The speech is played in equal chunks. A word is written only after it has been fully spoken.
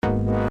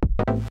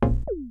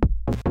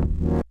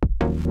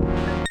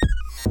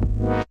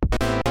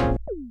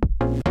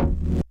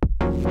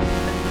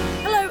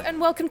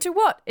welcome to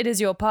What? It is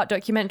your part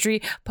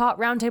documentary, part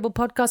roundtable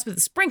podcast with a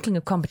sprinkling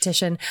of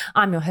competition.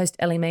 I'm your host,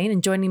 Ellie Main,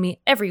 and joining me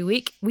every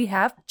week, we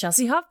have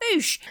Chelsea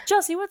Harfouche.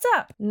 Chelsea, what's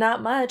up?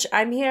 Not much.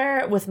 I'm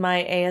here with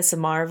my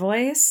ASMR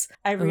voice.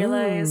 I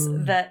realize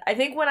that I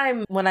think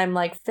when I'm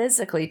like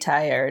physically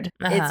tired,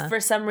 it's for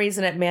some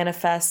reason it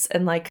manifests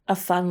in like a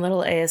fun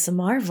little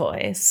ASMR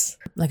voice.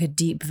 Like a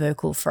deep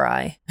vocal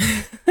fry.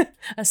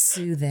 A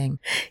soothing.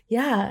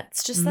 Yeah,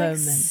 it's just moment. Like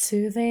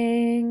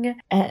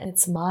soothing and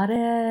it's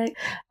hypnotic.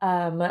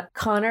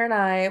 Connor and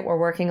I were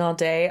working all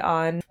day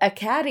on a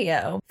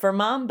catio for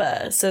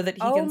Mamba so that he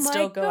can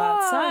still go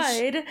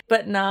outside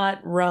but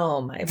not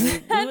roam.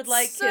 We would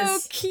like so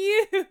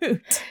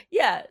cute.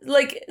 Yeah,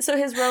 like so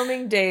his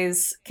roaming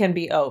days can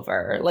be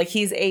over. Like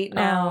he's 8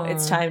 now.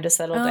 It's time to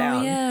settle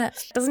down. Yeah.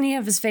 Doesn't he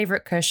have his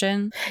favorite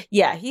cushion?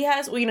 Yeah, he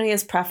has. Well, he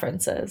has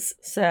preferences.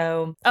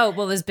 So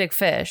there's Big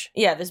Fish.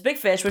 Yeah, there's Big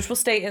Fish, which will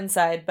stay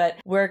inside, but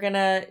we're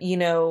gonna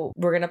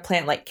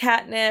plant like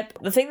catnip.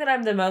 The thing that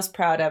I'm the most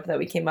proud of that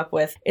we came up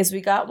with is we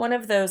got one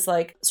of those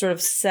like sort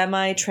of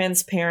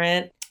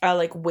semi-transparent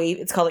like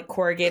it's called like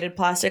corrugated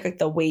plastic, like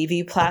the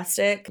wavy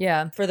plastic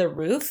for the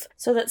roof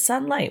so that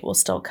sunlight will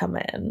still come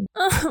in.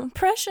 Oh,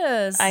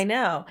 precious. I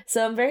know.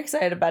 So I'm very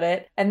excited about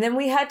it. And then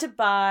we had to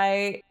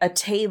buy a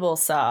table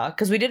saw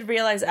because we did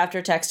realize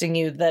after texting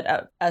you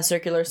that a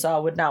circular saw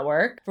would not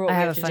work for what I we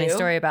have have a to funny do.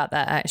 story about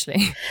that,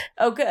 actually.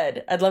 Oh,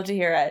 good. I'd love to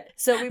hear it.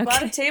 So we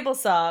bought a table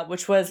saw,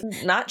 which was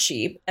not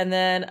cheap, and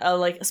then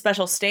a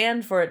special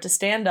stand for it to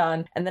stand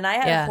on. And then I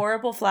had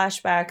horrible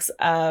flashbacks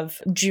of,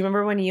 do you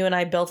remember when you and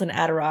I built an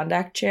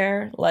Adirondack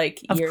chair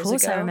like years ago? Of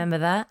course I remember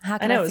that. How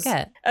can I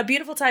forget? It was a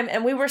beautiful time,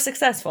 and we were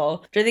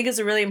successful, which I think is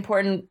a really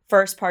important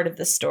first part of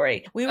the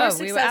story. We were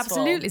successful. We were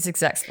absolutely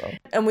successful.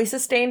 And we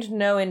sustained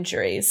no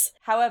injuries.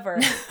 However,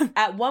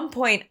 at one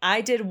point,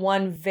 I did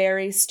one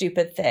very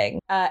stupid thing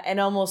and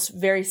almost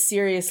very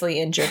seriously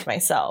injured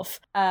myself.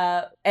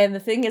 And the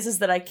thing is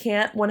that I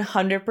can't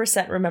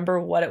 100% remember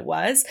what it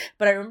was,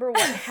 but I remember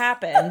what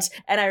happened,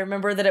 and I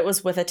remember that it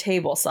was with a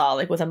table saw,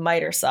 like with a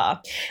miter saw.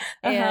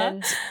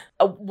 And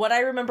what I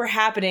remember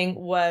happening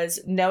was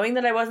knowing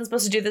that I wasn't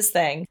supposed to do this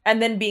thing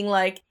and then being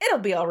like, it'll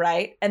be all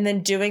right. And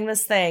then doing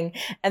this thing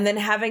and then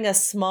having a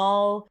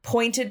small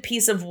pointed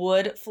piece of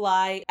wood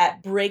fly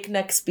at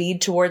breakneck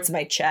speed towards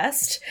my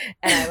chest.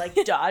 And I like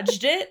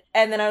dodged it.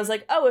 And then I was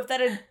like, oh, if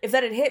that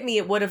had hit me,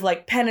 it would have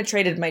like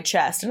penetrated my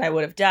chest and I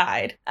would have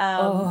died.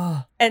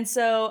 And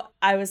so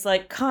I was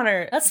like,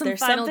 Connor, that's some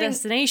Final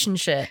Destination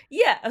shit.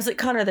 Yeah. I was like,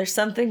 Connor, there's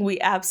something we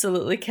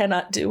absolutely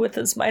cannot do with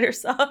this miter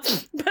saw,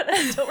 but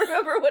I don't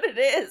remember what it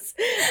is.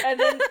 And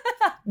then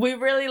we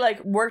really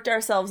like worked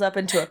ourselves up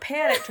into a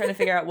panic trying to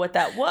figure out what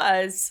that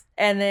was.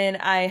 And then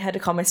I had to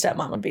call my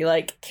stepmom and be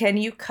like, can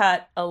you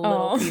cut a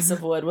little piece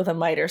of wood with a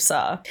miter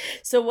saw?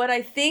 So what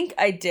I think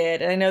I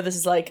did, and I know this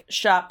is like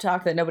shop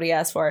talk that nobody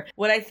asked for,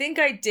 what I think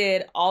I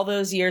did all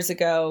those years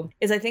ago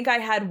is I think I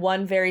had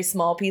one very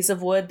small piece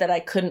of wood that I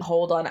couldn't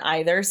hold on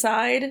either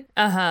side.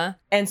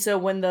 And so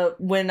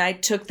when I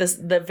took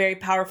the very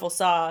powerful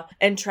saw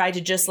and tried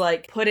to just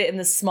like put it in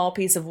this small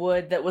piece of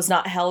wood that was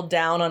not held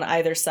down on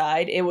either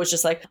side, it was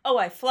just like, oh,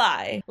 I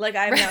fly. Like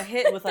I'm now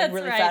hit with like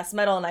really fast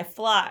metal and I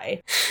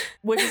fly.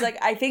 Which is like,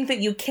 I think that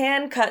you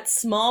can cut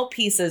small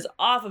pieces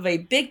off of a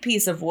big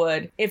piece of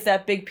wood if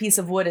that big piece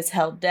of wood is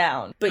held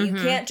down. But you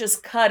can't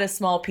just cut a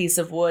small piece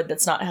of wood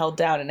that's not held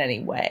down in any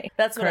way.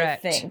 That's what I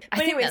think.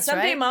 But anyway,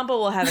 someday Mamba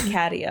will have a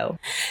catio.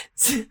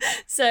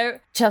 So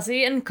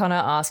Chelsea and Connor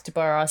asked to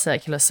borrow our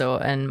circular saw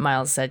and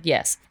Miles said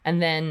yes. And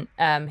then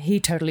he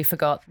totally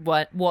forgot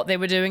what they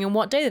were doing and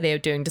what day they were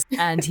doing.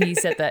 And he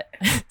said that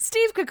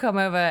Steve could come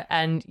over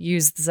and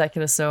use the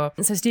circular saw.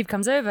 And so Steve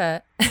comes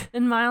over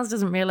and Miles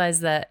doesn't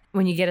realize that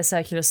when you get a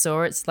circular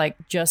saw, it's like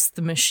just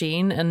the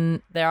machine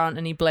and there aren't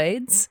any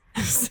blades.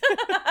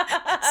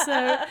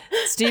 So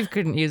Steve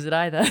couldn't use it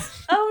either.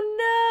 Oh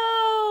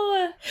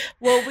no!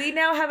 Well, we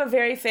now have a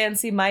very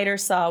fancy miter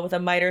saw with a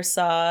miter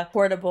saw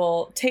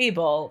portable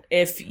table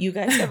if you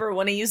guys ever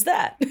want to use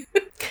that.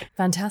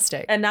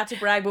 Fantastic. And not to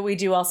brag, but we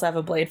do also have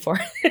a blade for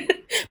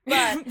it.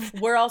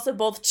 But we're also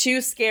both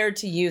too scared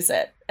to use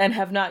it and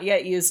have not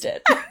yet used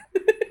it.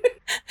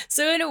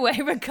 So in a way,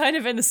 we're kind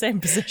of in the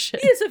same position.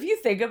 Yeah, so if you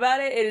think about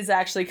it, it is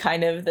actually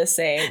kind of the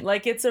same.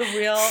 Like, it's a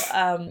real,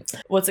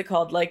 what's it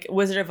called? Like,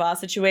 Wizard of Oz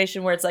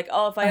situation where it's like,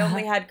 oh, if I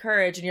only had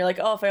courage. And you're like,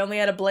 oh, if I only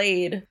had a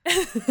blade.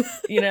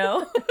 You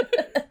know?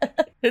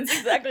 It's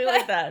exactly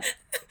like that.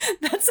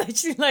 That's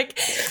actually like,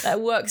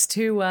 that works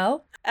too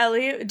well.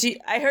 Ellie,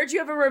 I heard you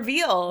have a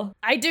reveal.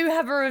 I do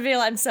have a reveal.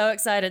 I'm so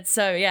excited.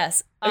 So,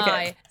 yes,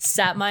 I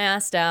sat my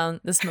ass down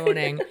this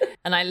morning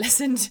and I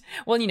listened.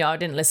 Well, I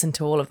didn't listen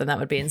to all of them. That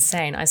would be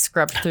insane. I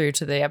scrubbed through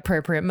to the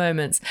appropriate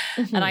moments.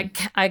 And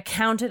I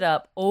counted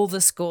up all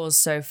the scores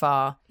so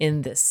far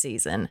in this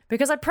season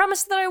because I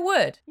promised that I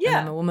would. Yeah.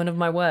 I'm a woman of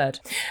my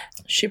word.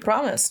 She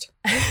promised.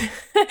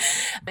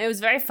 It was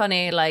very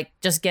funny, like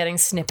just getting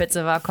snippets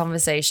of our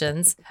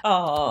conversations.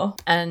 Oh.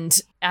 And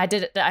I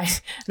did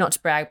it, not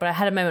to brag, but I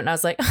had a moment and I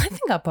was like, I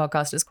think our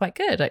podcast is quite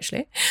good,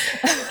 actually.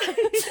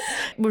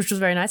 which was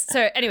very nice.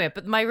 So anyway,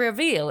 but my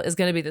reveal is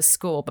going to be the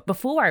score. But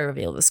before I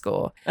reveal the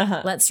score,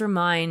 let's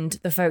remind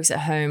the folks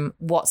at home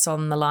what's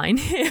on the line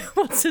here,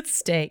 what's at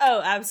stake.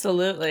 Oh,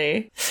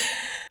 absolutely.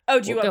 Oh,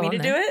 do you want me to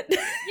do it?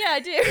 Yeah, I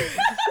do.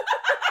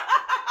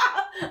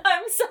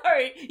 I'm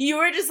sorry. You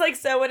were just like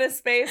so in a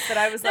space that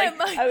I was like,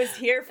 I was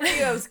here for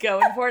you. I was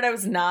going for it. I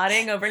was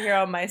nodding over here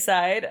on my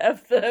side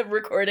of the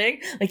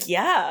recording. Like,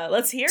 yeah,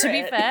 let's hear it. To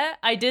be fair,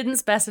 I didn't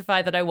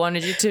specify that I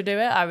wanted you to do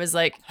it. I was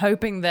like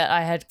hoping that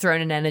I had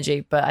thrown an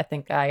energy, but I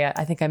think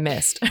I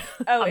missed.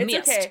 Oh,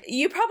 it's okay.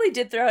 You probably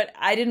did throw it.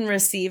 I didn't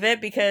receive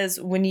it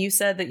because when you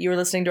said that you were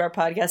listening to our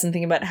podcast and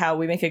thinking about how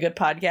we make a good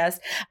podcast,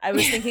 I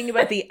was thinking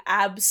about the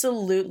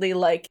absolutely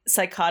like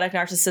psychotic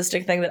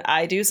narcissistic thing that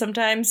I do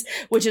sometimes,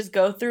 which is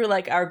go through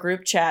like our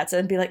group chats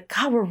and be like,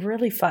 God, we're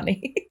really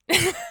funny.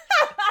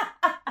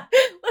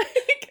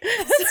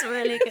 That's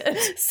really good.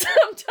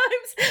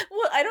 Sometimes,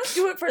 well, I don't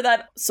do it for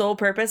that sole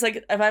purpose.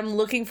 Like if I'm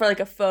looking for like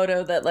a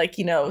photo that like,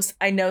 you know,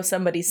 I know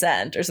somebody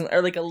sent or something,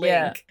 or like a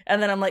link,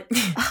 and then I'm like,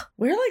 oh,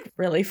 we're like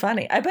really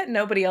funny. I bet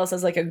nobody else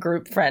has like a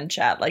group friend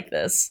chat like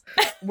this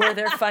where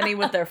they're funny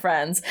with their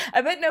friends.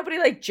 I bet nobody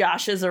like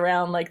joshes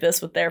around like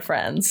this with their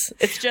friends.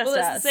 It's just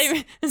us.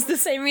 It's the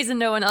same reason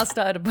no one else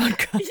started a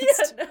podcast.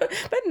 Yeah,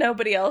 but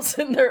nobody else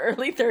in their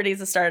early 30s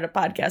has started a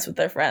podcast with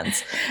their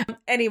friends.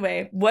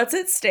 Anyway, what's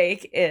at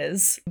stake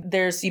is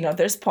there's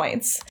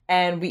points,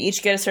 and we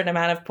each get a certain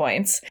amount of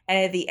points.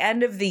 And at the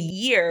end of the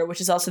year, which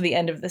is also the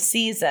end of the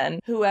season,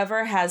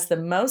 whoever has the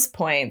most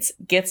points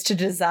gets to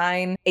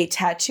design a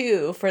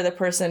tattoo for the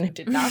person who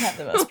did not have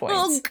the most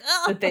points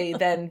that they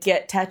then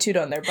get tattooed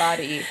on their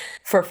body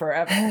for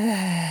forever.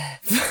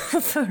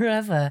 For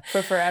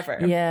forever.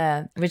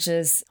 Yeah, which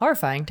is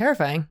horrifying,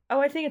 terrifying. Oh,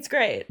 I think it's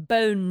great.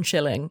 Bone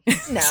chilling.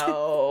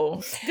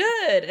 No.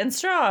 Good and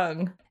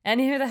strong.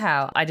 Anywho, the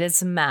how, I did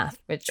some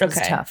math, which was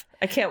tough.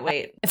 I can't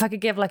wait. If I could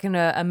give like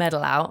a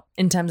medal out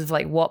in terms of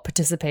like what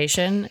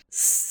participation,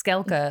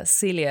 Skelka,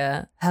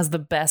 Celia, has the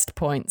best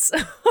points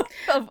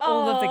of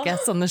all of the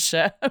guests on the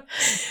show.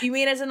 You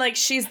mean as in like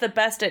she's the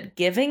best at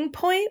giving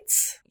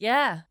points?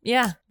 Yeah.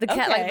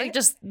 Like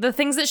just the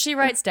things that she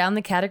writes down,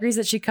 the categories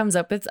that she comes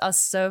up with are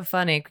so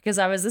funny because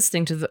I was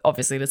listening to the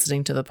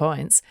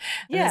points.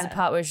 And there's a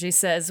part where she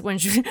says when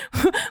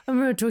we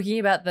were talking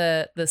about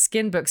the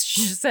skin books,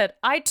 she said,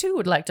 "I too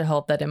would like to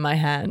hold that in my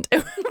hand." We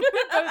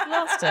both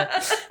lost it.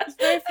 It's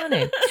very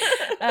funny.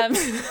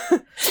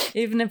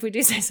 Even if we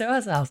do say so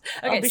ourselves.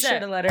 Okay, I'll be sure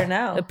to let her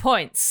know. The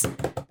points.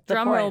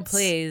 Drum roll,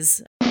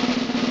 please.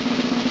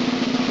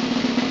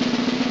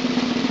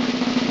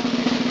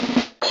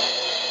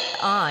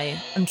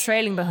 I am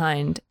trailing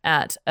behind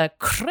at a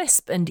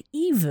crisp and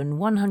even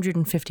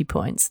 150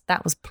 points.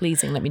 That was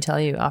pleasing, let me tell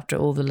you, after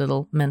all the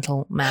little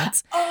mental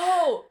maths.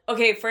 Oh,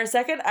 okay. For a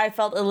second, I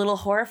felt a little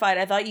horrified.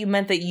 I thought you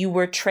meant that you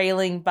were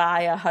trailing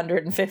by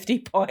 150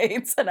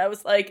 points. And I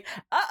was like,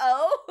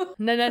 uh-oh.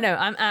 No.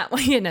 I'm at,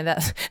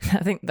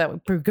 I think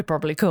that we could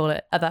probably call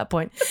it at that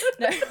point.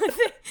 No,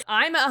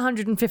 I'm at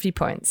 150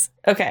 points.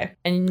 Okay.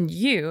 And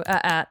you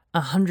are at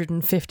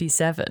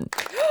 157.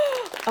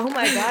 Oh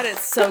my God,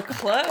 it's so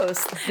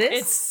close.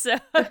 It's so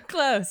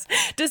close.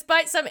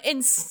 Despite some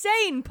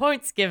insane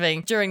points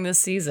giving during this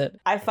season.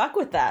 I fuck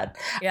with that.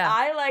 Yeah.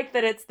 I like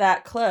that it's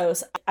that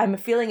close. I'm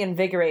feeling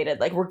invigorated.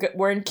 Like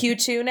we're in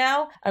Q2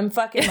 now. I'm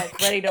fucking like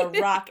ready to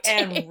rock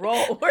and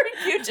roll. We're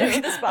in Q2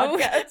 in this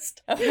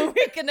podcast. We're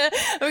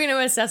gonna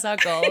assess our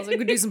goals. We're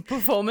gonna do some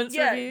performance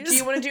reviews. Do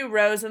you want to do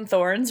Rose and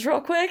Thorns real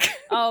quick?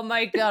 Oh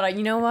my God.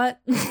 You know what?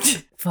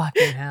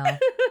 Fucking hell.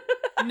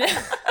 No.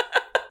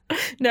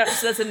 No,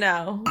 so that's a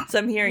no. So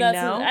I'm hearing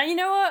no. You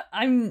know what?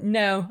 I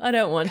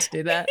don't want to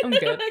do that. I'm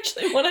good. I don't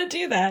actually want to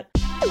do that.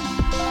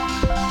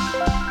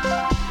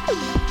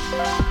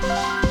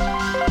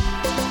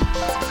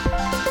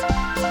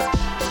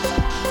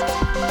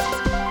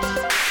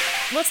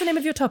 What's the name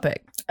of your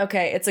topic?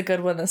 Okay, it's a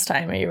good one this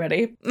time. Are you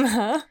ready?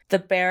 Uh-huh. The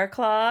bear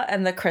claw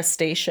and the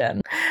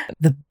crustacean.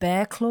 The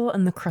bear claw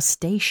and the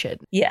crustacean.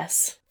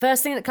 Yes.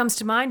 First thing that comes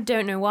to mind,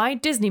 don't know why,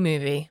 Disney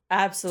movie.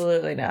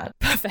 Absolutely not.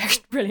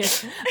 Perfect.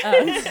 Brilliant.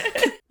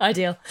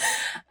 Ideal.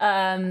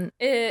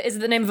 Is it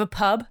the name of a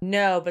pub?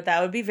 No, but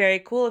that would be very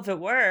cool if it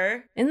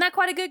were. Isn't that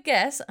quite a good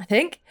guess, I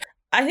think?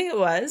 I think it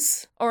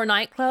was. Or a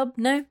nightclub?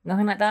 No,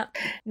 nothing like that.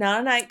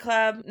 Not a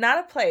nightclub, not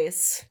a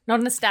place.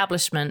 Not an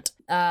establishment.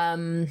 I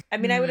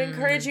mean, I would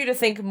encourage you to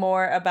think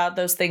more about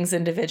those things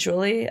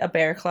individually, a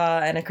bear claw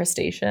and a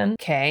crustacean.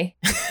 Okay.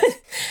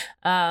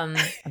 What?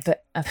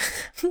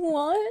 Oh,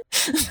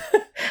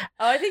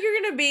 I think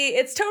you're going to be,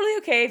 it's totally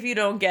okay if you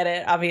don't get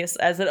it, obvious,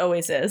 as it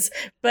always is.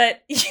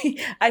 But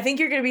I think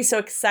you're going to be so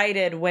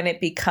excited when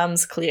it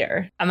becomes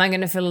clear. Am I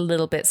going to feel a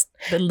little bit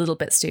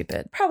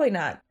stupid? Probably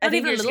not. I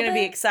think you're just going to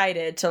be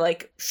excited to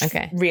like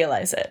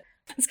realize it.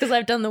 It's because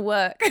I've done the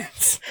work.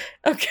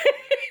 Okay.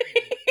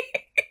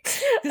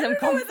 I'm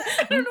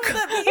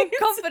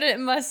confident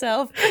in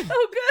myself.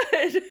 Oh,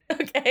 good.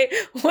 Okay.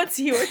 What's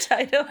your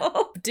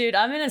title? Dude,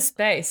 I'm in a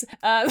space.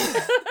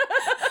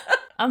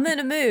 I'm in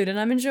a mood and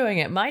I'm enjoying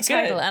it. My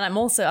title, Good. and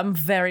I'm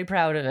very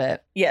proud of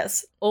it.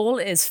 Yes. All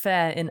is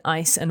fair in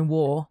ice and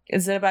war.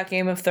 Is it about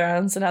Game of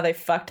Thrones and how they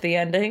fucked the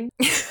ending?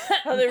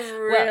 How they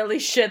really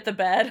shit the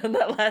bed on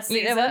that last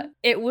You know season? what?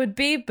 It would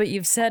be, but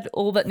you've said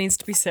all that needs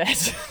to be said.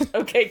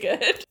 Okay,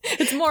 good.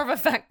 It's more of a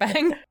fact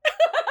bang.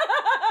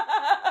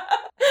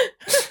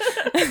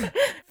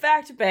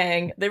 Fact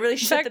bang. They really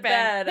shit Fact the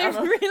bang. bed. They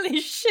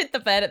really shit the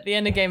bed at the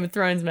end of Game of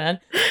Thrones, man.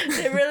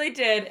 They really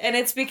did. And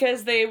it's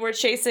because they were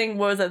chasing,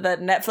 what was it, that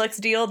Netflix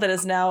deal that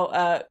is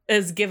now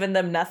has given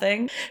them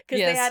nothing. Because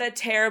they Yes. had a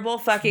terrible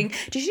fucking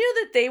did you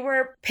know that they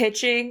were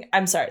pitching,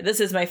 I'm sorry, this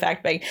is my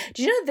fact bang.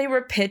 Did you know that they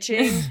were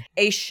pitching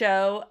a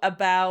show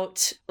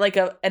about like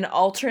an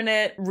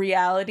alternate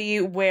reality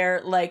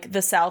where like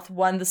the South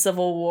won the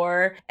Civil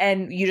War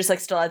and you just like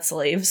still had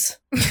slaves?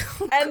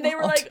 And they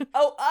were like,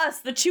 oh,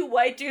 us, the two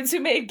white dudes who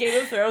made Game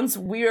of Thrones,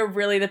 we are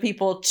really the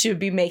people to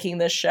be making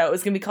this show. It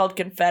was going to be called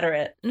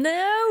Confederate.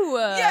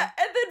 No. Yeah,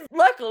 and then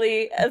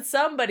luckily,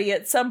 somebody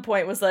at some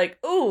point was like,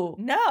 ooh,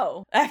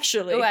 no,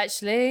 actually. Oh,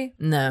 actually,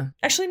 no.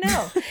 Actually,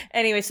 no.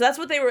 Anyway, so that's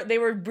what they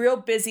were real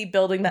busy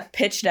building that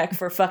pitch deck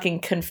for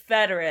fucking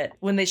Confederate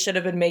when they should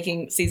have been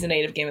making season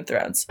 8 of Game of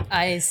Thrones.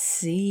 I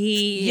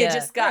see. You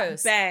just got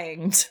Gross.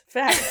 banged.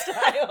 Fact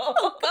style.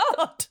 Oh,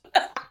 God.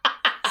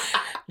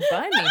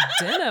 Buy me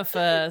dinner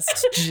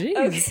first. Jeez.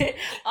 Okay.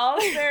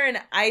 All Fair in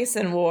Ice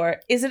and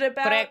War. Is it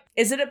about Correct.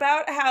 is it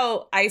about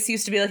how ice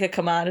used to be like a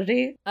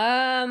commodity?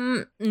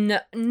 No.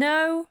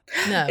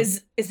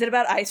 Is it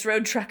about ice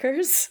road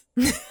truckers?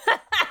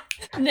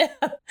 No.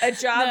 A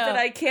job No. that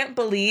I can't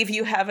believe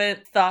you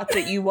haven't thought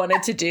that you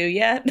wanted to do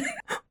yet.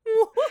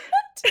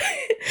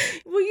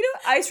 Well, you know,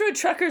 ice road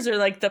truckers are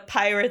like the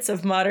pirates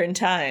of modern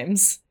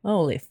times.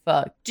 Holy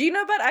fuck. Do you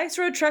know about ice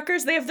road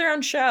truckers? They have their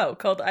own show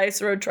called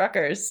Ice Road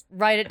Truckers.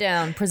 Write it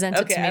down. Present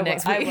it to me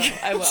next week.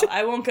 I will.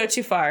 I won't go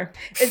too far.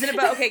 Is it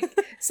about, okay,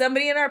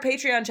 somebody in our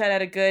Patreon chat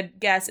had a good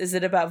guess. Is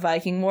it about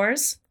Viking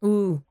Wars?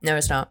 Ooh. No,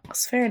 it's not.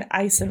 It's Fair in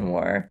Ice and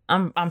War.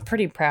 I'm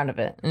pretty proud of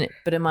it,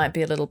 but it might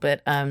be a little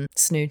bit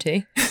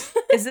snooty.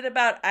 Is it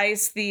about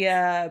ICE,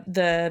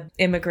 the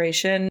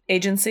immigration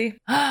agency?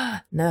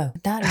 No,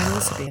 that would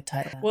also be a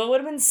title. Well, it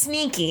would have been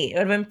sneaky. It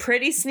would have been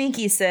pretty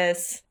sneaky,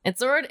 sis.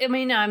 It's already. I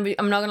mean, I'm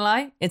not gonna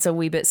lie. It's a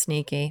wee bit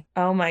sneaky.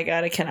 Oh my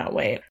god, I cannot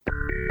wait.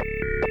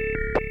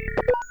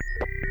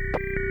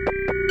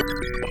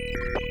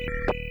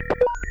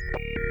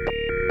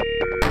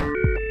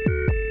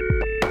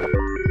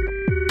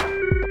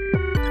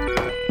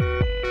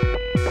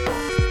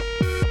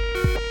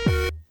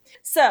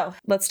 So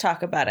let's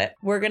talk about it.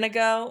 We're gonna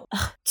go.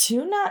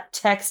 Do not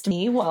text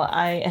me while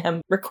I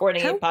am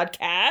recording a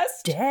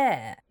podcast.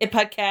 Dare? A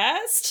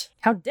podcast?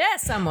 How dare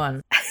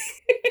someone?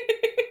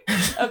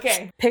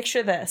 Okay,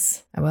 picture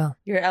this. I will.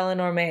 You're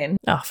Eleanor Maine.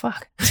 Oh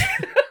fuck. I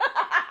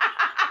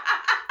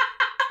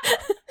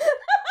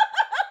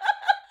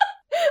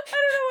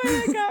don't know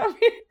why that got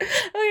me.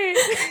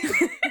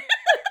 Okay.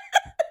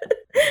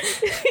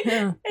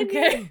 Yeah,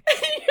 okay.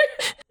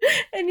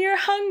 And you're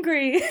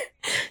hungry.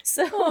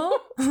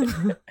 So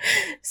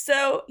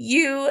so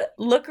you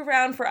look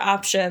around for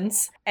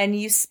options and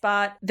you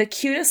spot the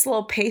cutest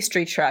little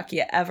pastry truck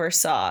you ever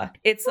saw.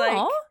 It's like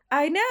Aw.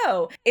 I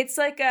know. It's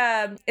like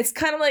it's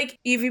kind of like,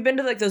 have you been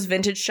to like those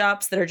vintage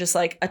shops that are just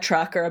like a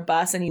truck or a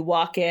bus and you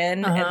walk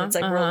in and it's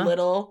like real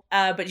little,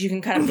 but you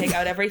can kind of pick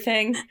out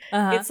everything.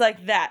 It's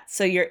like that.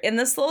 So you're in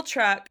this little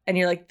truck and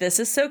you're like,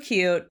 this is so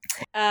cute.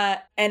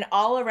 And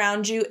all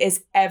around you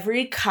is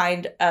every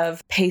kind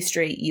of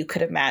pastry you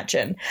could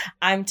imagine.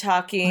 I'm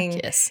talking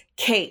Yes.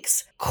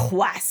 cakes,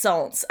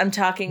 croissants. I'm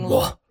talking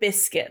little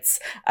biscuits.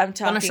 I'm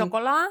Pain au talking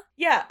chocolat?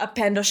 yeah, a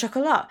pain de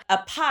chocolat, a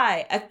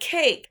pie, a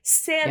cake,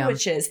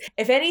 sandwiches.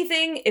 If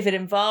anything, if it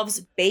involves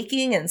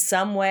baking in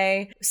some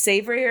way,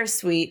 savory or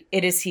sweet,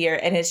 it is here.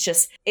 And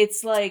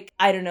it's like,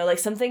 I don't know, like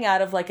something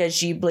out of like a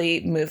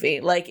Ghibli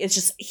movie. Like it's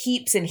just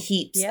heaps and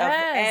heaps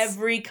Yes. of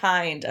every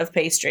kind of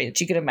pastry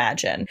that you could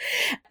imagine.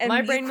 And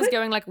My you brain was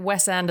going like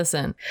Wes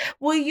Anderson.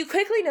 well, you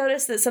quickly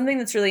notice that something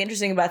that's really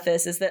interesting about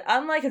this is that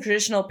unlike a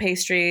traditional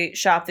pastry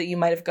shop that you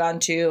might have gone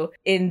to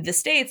in the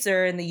States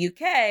or in the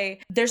UK,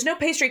 there's no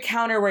pastry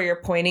counter where you're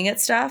pointing at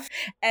stuff.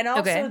 And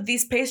also,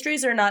 these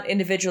pastries are not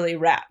individually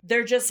wrapped.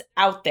 They're just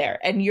out there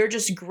and you're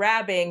just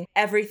grabbing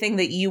everything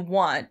that you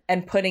want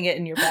and putting it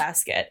in your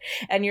basket.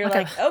 And you're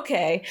like,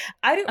 okay,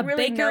 I don't A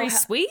really know. bakery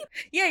sweet?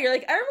 Yeah, you're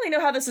like, I don't really know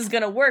how this is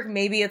gonna work.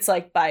 Maybe it's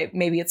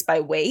by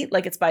weight,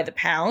 like it's by the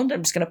pound.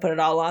 I'm just gonna put it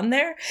all on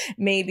there.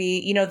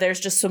 Maybe, you know, there's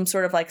just some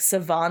sort of like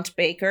savant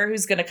baker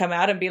who's gonna come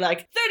out and be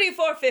like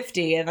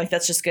 $34.50 and like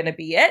that's just gonna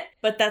be it.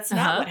 But that's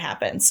not what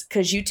happens.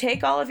 Because you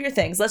take all of your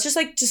things. Let's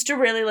just to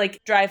really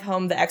like drive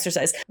home the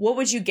exercise. What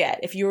would you get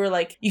if you were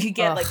like you could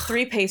get like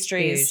 3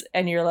 pastries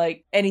and you're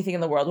like anything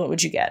in the world, what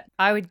would you get?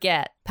 I would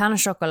get pain au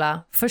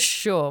chocolat for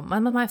sure.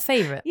 One of my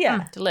favorite.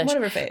 Yeah, delish. one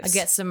of her faves. I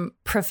get some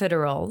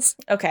profiteroles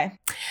Okay.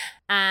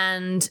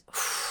 and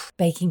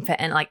baking for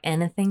like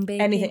anything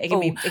baking. Anything.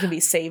 It can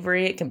be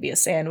savory. It can be a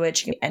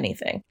sandwich. It can be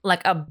anything.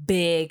 Like a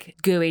big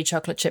gooey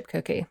chocolate chip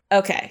cookie.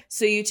 Okay.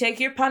 So you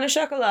take your pain au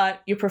chocolat,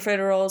 your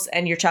profiteroles,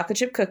 and your chocolate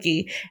chip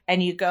cookie,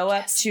 and you go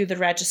up to the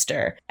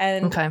register.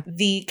 And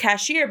the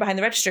cashier behind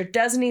the register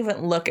doesn't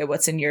even look at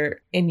what's in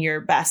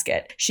your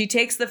basket. She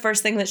takes the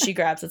first thing that she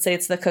grabs, let's say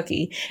it's the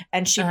cookie,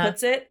 and she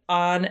puts it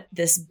on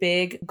this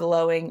big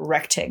glowing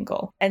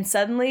rectangle. And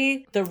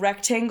suddenly the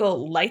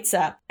rectangle lights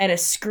up and a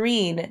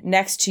screen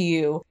next to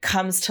you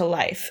comes to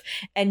life.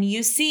 And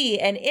you see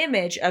an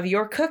image of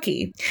your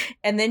cookie.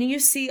 And then you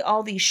see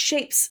all these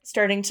shapes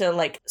starting to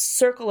like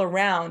circle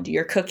around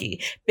your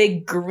cookie.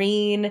 Big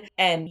green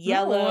and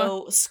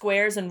yellow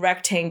squares and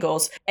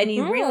rectangles. And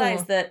you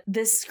realize that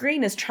this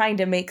screen is trying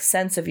to make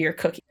sense of your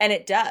cookie. And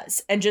it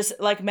does. And just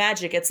like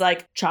magic, it's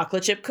like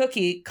chocolate chip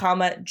cookie,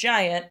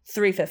 giant,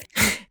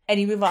 $3.50. And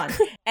you move on.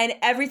 And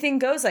everything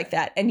goes like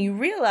that. And you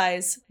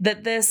realize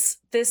that this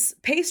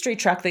pastry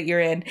truck that you're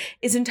in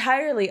is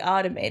entirely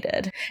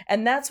automated.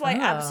 And that's why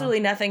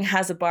absolutely nothing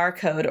has a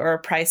barcode or a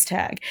price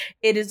tag.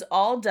 It is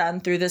all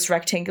done through this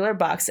rectangular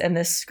box and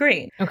this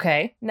screen.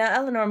 Okay. Now,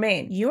 Eleanor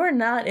Main, you are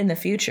not in the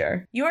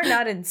future. You are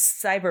not in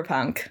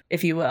cyberpunk,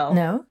 if you will.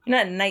 No? You're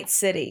not in Night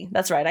City.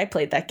 That's right. I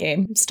played that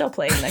game. I'm still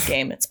playing that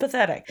game. It's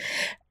pathetic.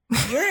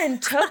 You're in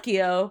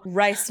Tokyo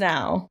right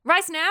now.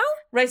 Right now?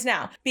 Right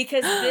now.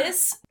 Because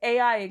this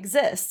AI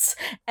exists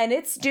and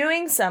it's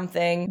doing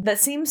something that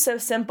seems so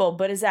simple,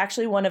 but is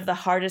actually one of the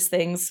hardest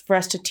things for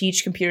us to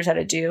teach computers how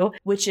to do,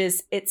 which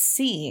is it's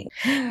seeing.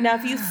 Now,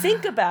 if you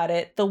think about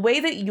it, the way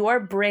that your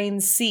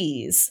brain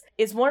sees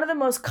is one of the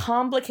most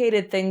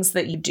complicated things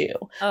that you do.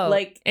 Oh,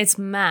 like it's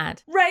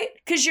mad. Right?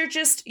 Because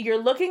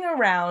you're looking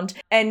around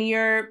and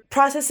you're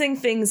processing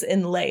things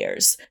in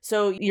layers.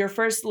 So your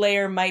first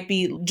layer might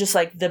be just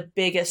like the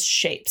biggest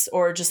shapes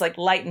or just like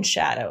light and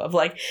shadow of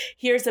like,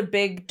 here's a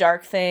big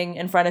dark thing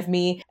in front of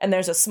me and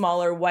there's a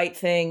smaller white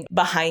thing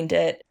behind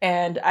it.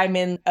 And I'm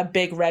in a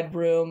big red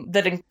room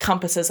that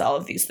encompasses all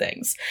of these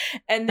things.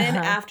 And then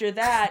after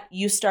that,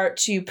 you start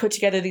to put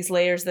together these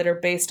layers that are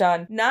based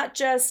on not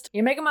just...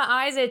 You're making my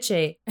eyes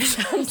itchy.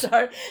 I'm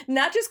sorry.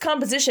 Not just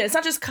composition. It's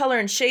not just color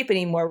and shape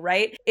anymore,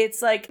 right?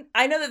 It's like,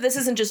 I know that this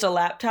isn't just a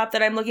laptop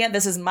that I'm looking at.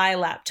 This is my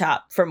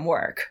laptop from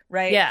work,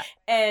 right? Yeah.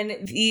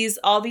 And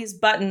all these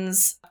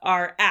buttons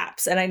are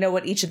apps, and I know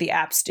what each of the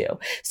apps do.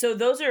 So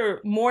those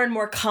are more and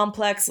more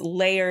complex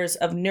layers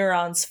of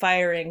neurons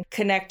firing,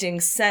 connecting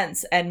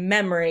sense and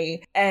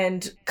memory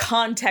and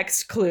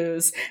context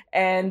clues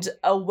and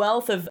a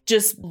wealth of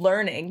just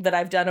learning that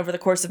I've done over the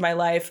course of my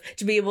life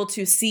to be able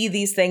to see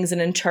these things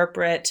and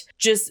interpret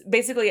just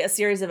basically a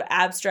series of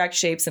abstract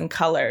shapes and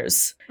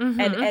colors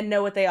and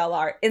know what they all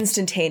are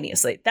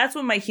instantaneously. That's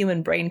what my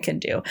human brain can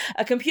do.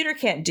 A computer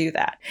can't do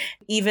that.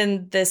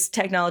 Even this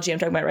technology I'm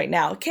talking about right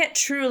now can't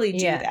truly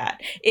do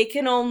that. It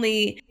can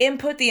only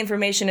input the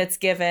information it's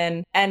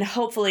given and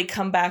hopefully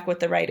come back with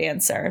the right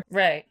answer.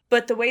 Right.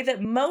 But the way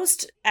that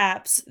most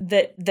apps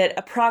that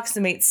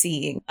approximate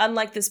seeing,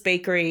 unlike this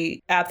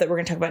bakery app that we're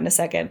going to talk about in a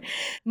second,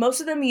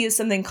 most of them use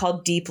something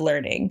called deep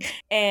learning.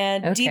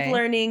 And deep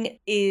learning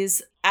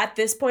is, at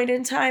this point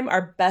in time,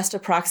 our best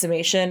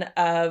approximation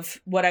of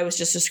what I was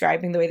just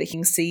describing, the way that you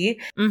can see.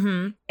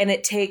 Mm-hmm. And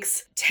it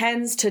takes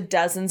tens to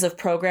dozens of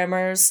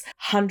programmers,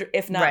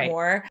 if not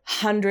more,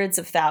 hundreds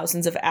of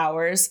thousands of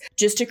hours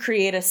just to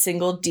create a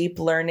single deep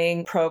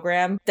learning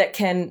program that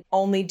can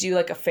only do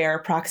like a fair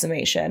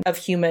approximation of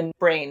human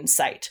brain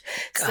sight.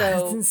 God, so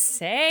that's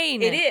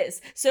insane. It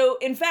is. So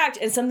in fact,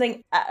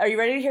 are you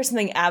ready to hear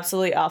something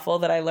absolutely awful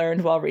that I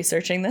learned while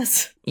researching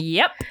this?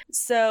 Yep.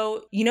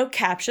 So,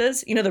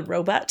 CAPTCHAs, the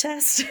robot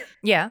test?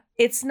 Yeah.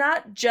 It's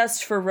not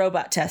just for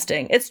robot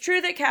testing. It's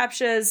true that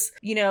CAPTCHAs,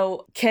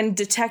 can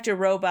detect a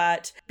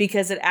robot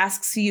because it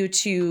asks you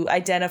to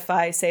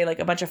identify, say, like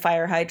a bunch of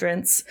fire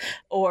hydrants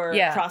or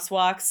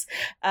crosswalks,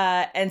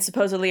 and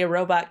supposedly a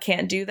robot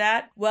can't do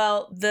that.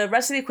 Well, the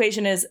rest of the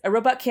equation is a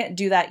robot can't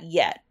do that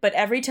yet. But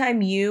every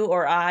time you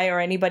or I or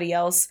anybody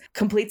else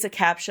completes a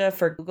CAPTCHA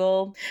for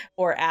Google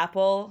or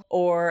Apple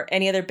or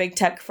any other big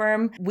tech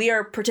firm, we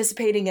are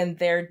participating in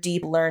their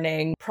deep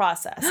learning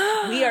process.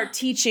 We are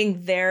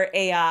teaching their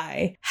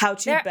AI how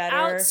to They're better...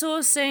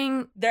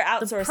 outsourcing the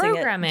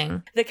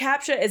programming. The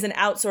CAPTCHA is an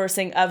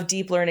outsourcing of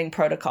deep learning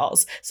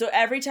protocols. So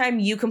every time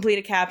you complete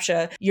a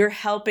CAPTCHA, you're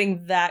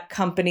helping that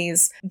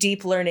company's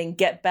deep learning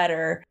get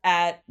better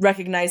at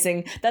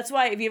recognizing. That's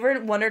why, have you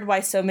ever wondered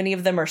why so many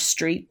of them are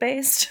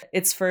street-based?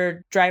 It's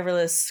for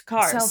driverless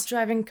cars.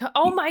 Self-driving car.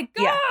 Oh my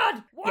God!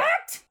 Yeah.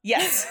 What?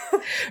 Yes.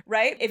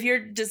 Right? If you're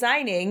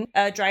designing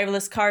a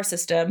driverless car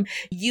system,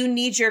 you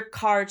need your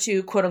car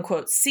to quote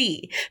unquote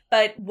see.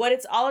 But what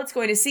all it's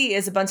going to see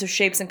is a bunch of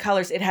shapes and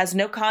colors. It has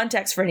no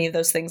context for any of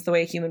those things the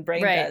way a human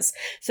brain does.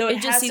 So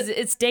it just sees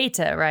its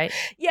data, right?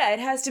 Yeah, it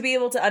has to be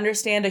able to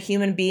understand a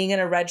human being in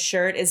a red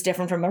shirt is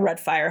different from a red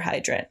fire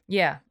hydrant.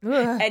 Yeah.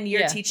 And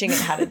you're teaching it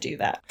how to do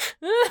that.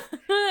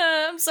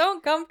 I'm so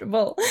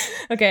uncomfortable.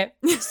 Okay.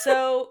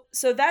 So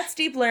that's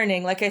deep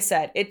learning. Like I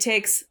said, it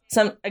takes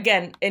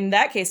again, in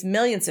that case,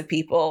 millions of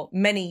people,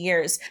 many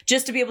years,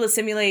 just to be able to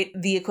simulate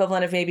the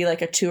equivalent of maybe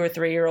like a 2 or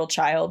 3 year old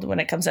child when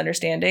it comes to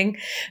understanding.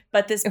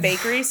 But this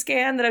bakery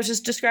scan that I was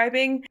just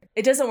describing,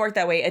 it doesn't work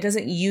that way. It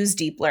doesn't use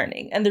deep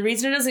learning. And the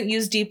reason it doesn't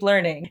use deep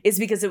learning is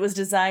because it was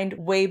designed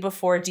way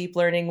before deep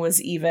learning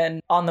was even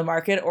on the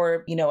market,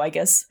 or, I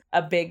guess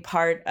a big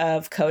part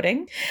of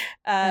coding.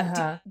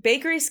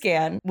 Bakery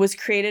Scan was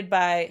created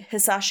by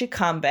Hisashi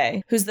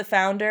Kanbei, who's the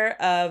founder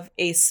of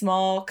a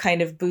small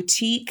kind of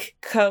boutique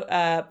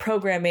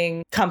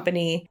programming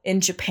company in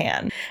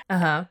Japan.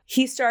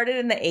 He started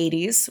in the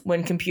 80s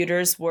when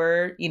computers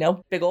were,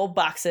 big old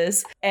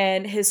boxes.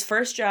 And his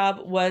first job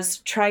was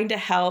trying to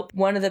help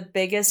one of the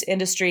biggest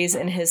industries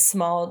in his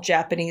small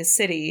Japanese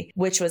city,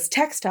 which was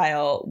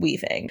textile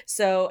weaving.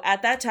 So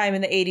at that time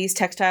in the 80s,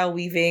 textile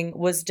weaving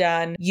was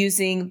done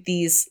using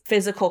these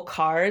physical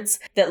cards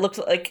that looked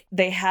like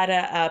they had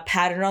a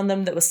pattern on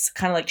them that was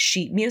kind of like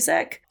sheet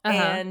music.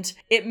 And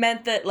it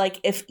meant that like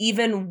if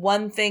even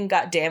one thing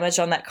got damaged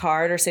on that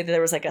card, or say that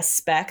there was like a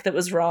speck that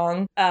was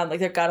wrong,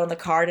 like that got on the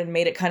card and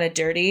made it kind of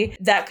dirty,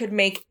 that could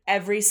make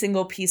every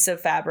single piece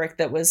of fabric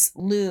that was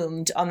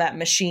loomed on that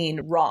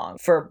machine wrong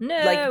for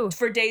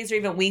days or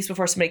even weeks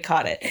before somebody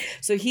caught it.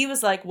 So he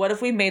was like, what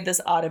if we made this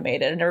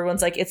automated? And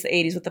everyone's like, it's the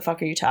 80s, what the fuck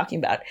are you talking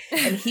about?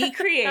 And he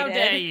created How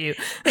dare you?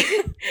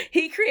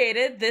 He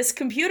created this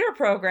computer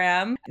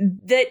program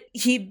that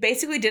he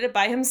basically did it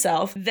by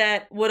himself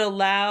that would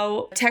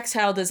allow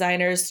textile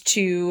designers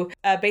to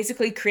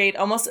basically create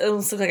almost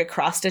like a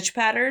cross-stitch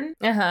pattern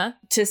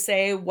to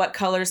say what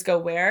colors go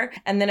where.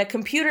 And then a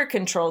computer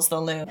controls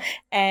the loom.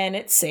 And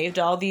it saved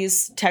all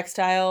these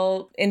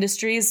textile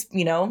industries,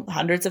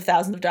 hundreds of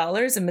thousands of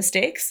dollars in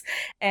mistakes.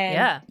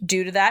 And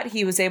due to that,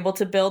 he was able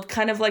to build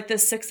kind of like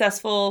this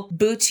successful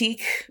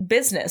boutique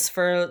business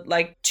for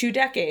like 2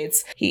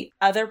 decades.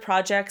 Other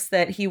projects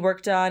that he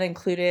worked on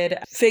included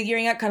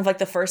figuring out kind of like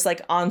the first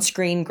like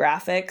on-screen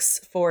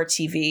graphics for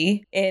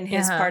TV in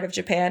his part of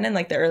Japan in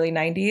like the early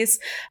 90s.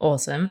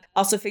 Awesome.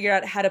 Also figured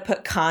out how to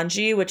put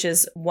kanji, which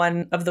is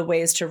one of the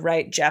ways to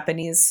write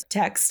Japanese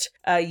text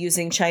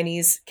using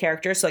Chinese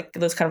characters, so like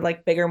those kind of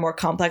like bigger, more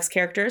complex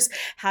characters,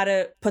 how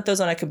to put those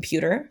on a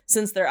computer,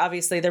 since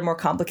they're more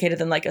complicated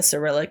than like a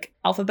Cyrillic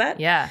alphabet.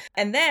 Yeah.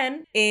 And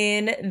then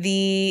in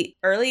the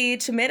early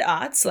to mid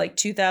aughts, like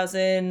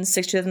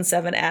 2006,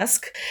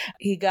 2007-esque,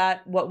 he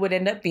got what would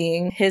end up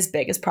being his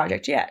biggest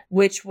project yet,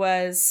 which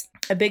was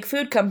a big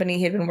food company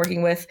he had been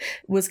working with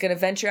was going to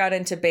venture out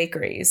into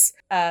bakeries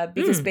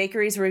because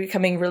bakeries were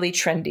becoming really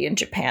trendy in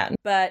Japan.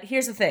 But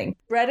here's the thing.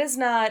 Bread is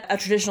not a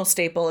traditional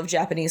staple of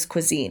Japanese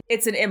cuisine.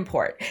 It's an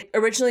import.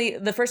 Originally,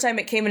 the first time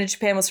it came into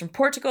Japan was from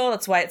Portugal.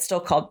 That's why it's still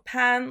called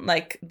pan,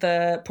 like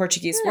the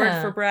Portuguese word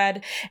for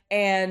bread.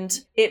 And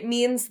it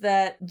means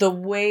that the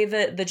way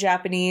that the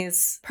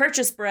Japanese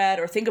purchase bread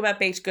or think about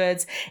baked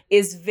goods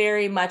is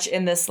very much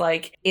in this,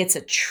 like, it's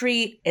a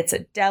treat, it's a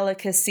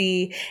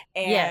delicacy,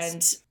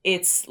 and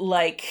it's usually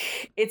like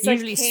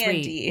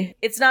candy. Sweet.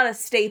 It's not a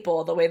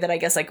staple the way that I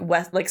guess like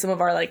some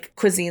of our like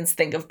cuisines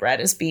think of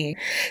bread as being.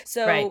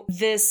 So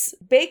this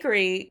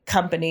bakery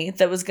company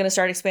that was going to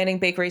start expanding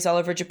bakeries all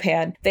over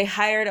Japan, they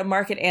hired a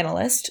market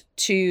analyst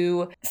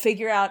to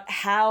figure out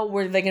how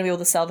were they going to be able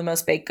to sell the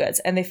most baked goods.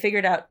 And they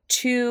figured out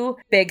 2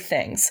 big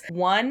things.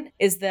 One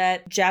is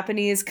that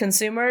Japanese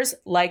consumers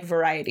like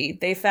variety.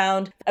 They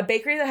found a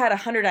bakery that had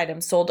 100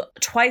 items sold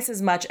twice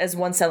as much as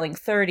one selling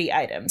 30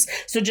 items.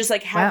 So just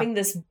like having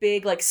this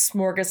big like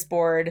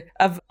smorgasbord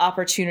of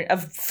opportunity,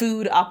 of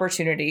food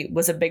opportunity,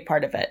 was a big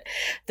part of it.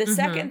 The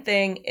second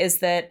thing is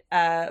that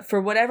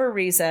for whatever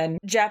reason,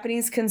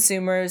 Japanese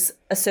consumers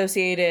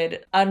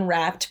associated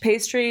unwrapped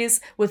pastries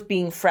with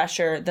being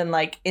fresher than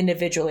like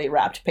individually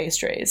wrapped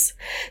pastries.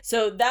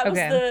 So that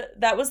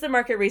was the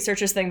market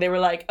researchers thing. They were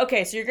like,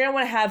 okay, so you're going to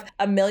want to have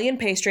 1 million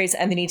pastries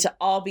and they need to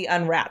all be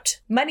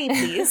unwrapped. Money,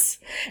 please.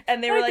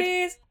 And they were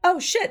like, oh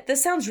shit,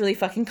 this sounds really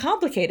fucking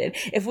complicated.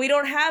 If we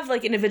don't have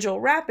like individual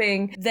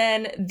wrapping,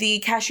 then the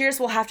cashiers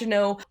will have to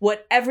know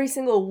what every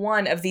single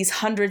one of these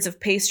hundreds of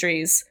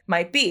pastries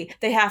might be.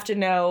 They have to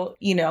know,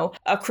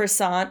 a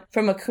croissant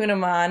from a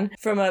kunaman,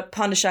 from a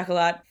pain de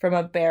chocolat, from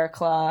a bear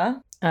claw.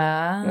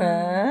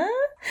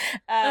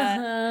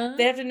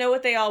 They'd have to know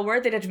what they all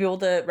were. They'd have to be able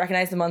to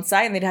recognize them on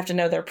site, and they'd have to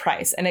know their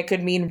price. And it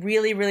could mean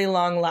really, really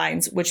long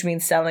lines, which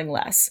means selling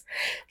less.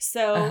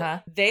 So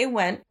they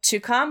went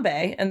to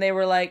Kanbei and they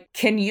were like,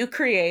 can you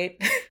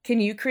create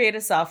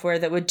a software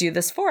that would do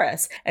this for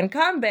us? And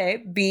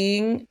Kanbei,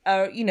 being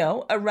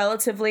a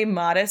relatively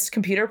modest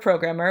computer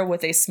programmer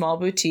with a small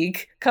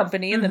boutique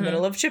company in the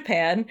middle of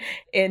Japan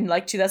in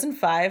like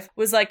 2005,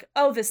 was like,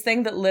 oh, this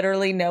thing that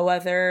literally no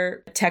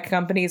other tech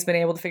company has been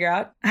able to figure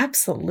out?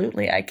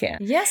 Absolutely. I can.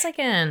 Yes, I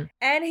can.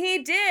 And he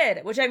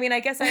did, which I mean, I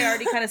guess I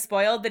already kind of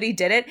spoiled that he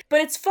did it,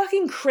 but it's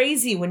fucking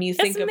crazy when you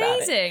think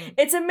about it.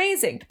 It's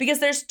amazing because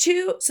there's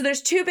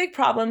two big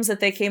problems that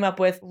they came up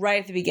with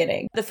right at the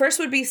beginning. The first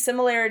would be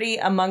similarity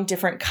among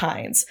different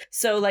kinds.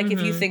 So like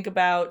if you think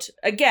about,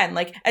 again,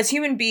 like as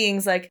human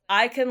beings, like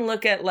I can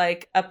look at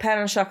like a pain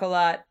au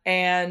chocolat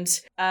and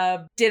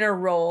a dinner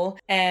roll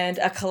and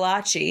a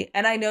kolache,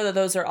 and I know that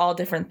those are all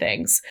different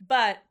things.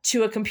 But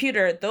to a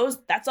computer,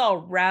 that's all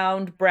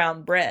round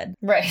brown bread.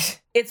 Right.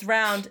 It's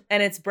round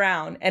and it's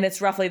brown and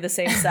it's roughly the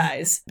same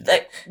size.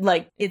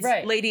 like it's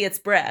right. Lady, it's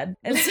bread.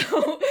 And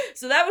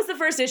so that was the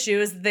first issue,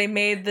 is they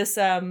made this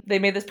program,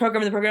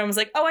 and the program was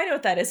like, oh, I know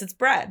what that is. It's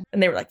bread.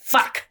 And they were like,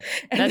 fuck.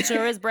 That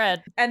sure is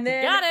bread. And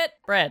then got it.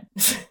 Bread.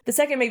 The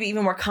second, maybe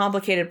even more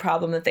complicated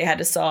problem that they had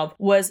to solve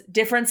was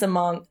difference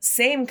among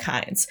same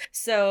kinds.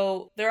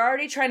 So they're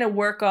already trying to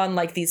work on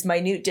like these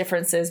minute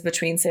differences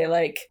between, say,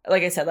 like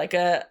I said, like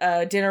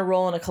a dinner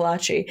roll and a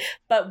kolache.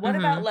 But what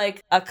about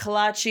like a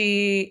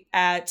kolache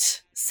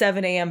at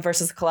 7 a.m.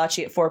 versus a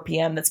kolache at 4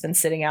 p.m. that's been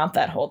sitting out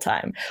that whole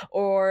time?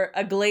 Or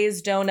a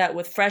glazed donut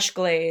with fresh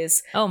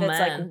glaze that's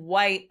like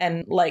white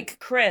and like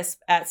crisp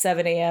at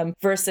 7 a.m.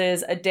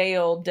 versus a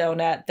day-old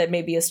donut that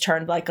maybe is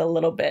turned like a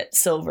little bit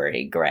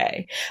silvery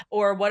gray?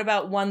 Or what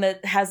about one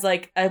that has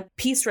like a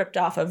piece ripped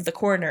off of the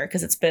corner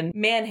because it's been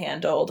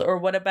manhandled? Or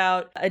what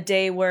about a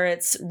day where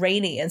it's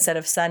rainy instead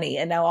of sunny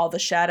and now all the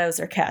shadows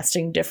are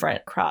casting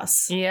different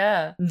across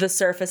the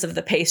surface of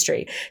the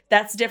pastry?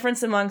 That's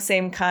difference among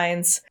same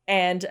kinds.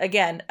 And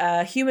again,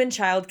 a human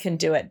child can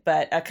do it,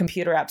 but a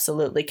computer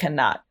absolutely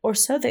cannot. Or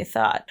so they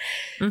thought.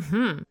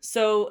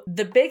 So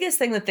the biggest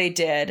thing that they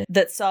did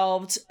that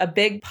solved a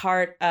big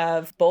part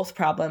of both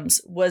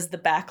problems was the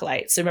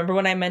backlight. So remember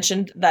when I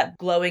mentioned that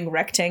glowing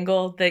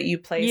rectangle that you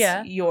place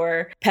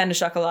your pain de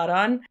chocolat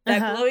on?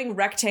 That glowing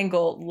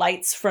rectangle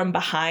lights from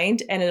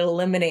behind and it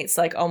eliminates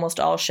like almost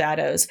all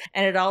shadows.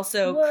 And it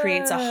also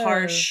creates a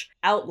harsh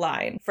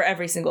outline for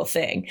every single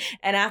thing.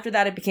 And after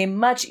that, it became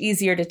much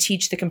easier to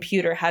teach the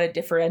computer how to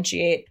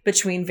differentiate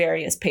between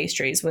various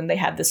pastries when they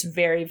had this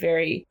very,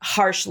 very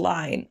harsh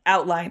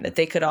outline that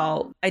they could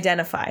all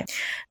identify.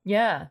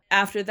 Yeah.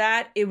 After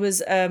that, it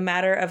was a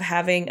matter of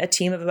having a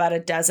team of about a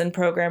dozen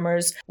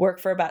programmers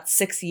work for about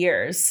 6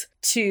 years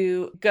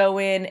to go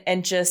in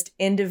and just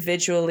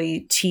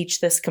individually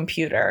teach this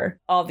computer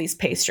all these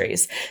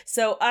pastries.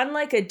 So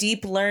unlike a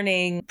deep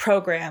learning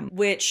program,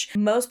 which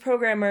most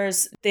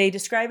programmers, they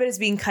describe it as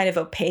being kind of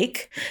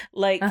opaque.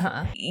 Like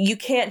you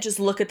can't just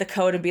look at the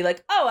code and be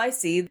like, oh, I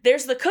see,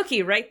 there's the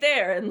cookie right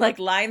there. And like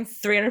line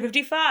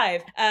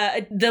 355.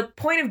 The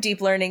point of deep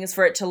learning is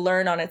for it to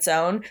learn on its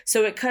own.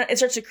 So it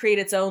starts to create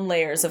its own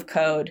layers of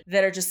code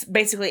that are just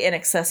basically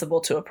inaccessible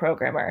to a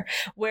programmer.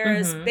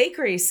 Whereas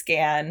Bakery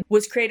Scan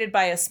was created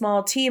by a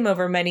small team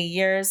over many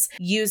years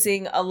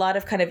using a lot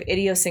of kind of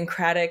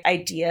idiosyncratic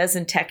ideas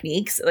and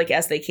techniques, like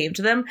as they came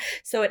to them.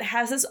 So it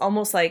has this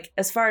almost like,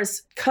 as far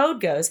as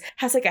code goes,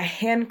 has like a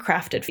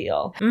handcrafted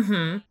feel.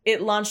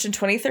 It launched in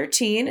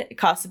 2013. It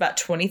costs about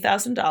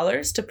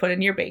 $20,000 to put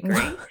in your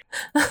bakery.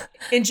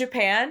 In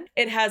Japan,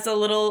 it has a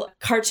little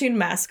cartoon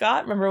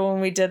mascot. Remember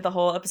when we did the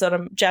whole episode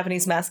on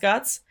Japanese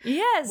mascots?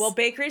 Yes. Well,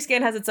 Bakery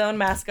Scan has its own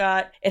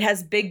mascot. It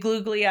has big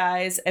googly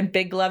eyes and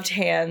big gloved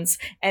hands,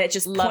 and it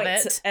just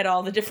points at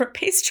all the different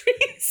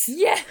pastries.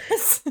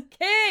 Yes.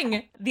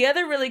 King. The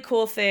other really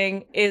cool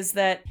thing is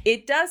that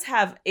it does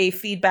have a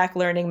feedback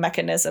learning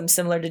mechanism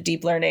similar to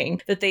deep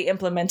learning that they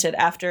implemented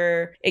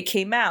after it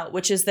came out,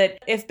 which is that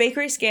if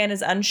Bakery Scan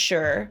is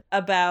unsure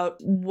about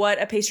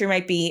what a pastry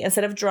might be,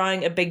 instead of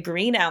drawing a big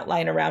green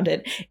outline around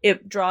it,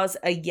 it draws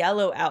a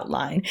yellow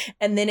outline,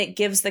 and then it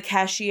gives the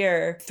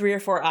cashier 3 or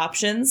 4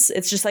 options.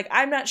 It's just like,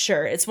 I'm not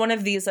sure. It's one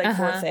of these like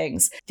 4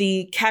 things.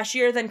 The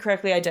cashier then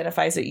correctly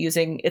identifies it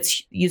using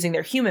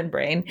their human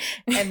brain,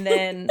 and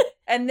then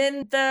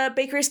the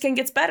Bakery Scan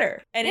gets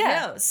better, and it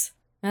knows.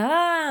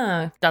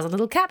 Does a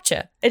little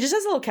capture. It just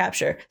does a little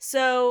capture.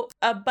 So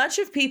a bunch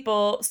of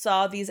people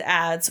saw these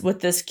ads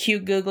with this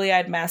cute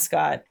googly-eyed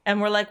mascot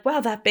and were like, wow,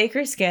 that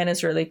Bakery Scan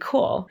is really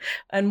cool.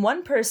 And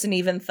one person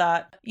even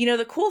thought,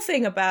 the cool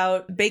thing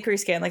about Bakery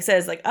Scan, like I said,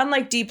 is like,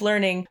 unlike deep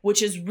learning,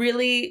 which is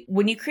really,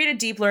 when you create a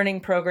deep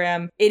learning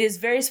program, it is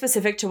very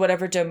specific to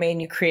whatever domain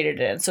you created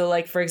it in. So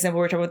like, for example,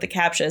 we're talking about the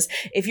CAPTCHAs.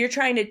 If you're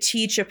trying to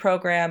teach a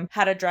program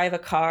how to drive a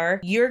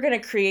car, you're going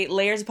to create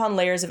layers upon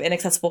layers of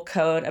inaccessible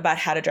code about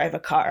how to drive a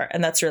car.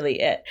 And that's really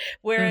it.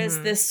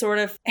 Whereas this sort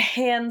of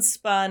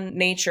hand-spun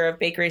nature of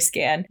Bakery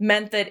Scan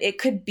meant that it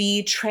could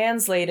be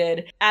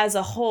translated as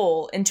a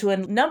whole into a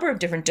number of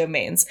different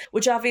domains,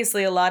 which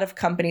obviously a lot of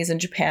companies in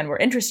Japan were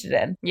interested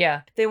in.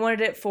 Yeah. They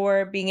wanted it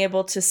for being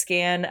able to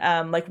scan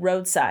like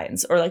road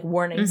signs or like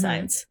warning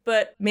signs.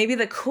 But maybe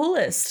the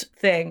coolest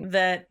thing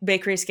that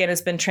Bakery Scan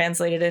has been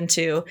translated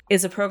into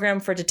is a program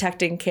for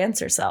detecting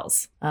cancer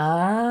cells.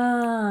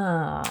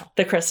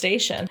 The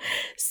crustacean.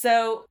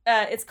 So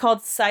it's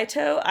called Saito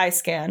Saito eye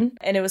scan,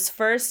 and it was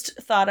first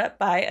thought up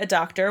by a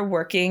doctor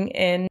working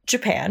in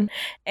Japan.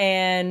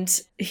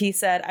 And he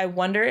said, I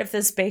wonder if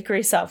this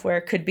bakery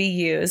software could be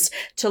used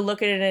to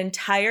look at an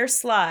entire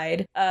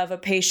slide of a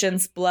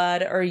patient's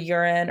blood or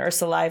urine or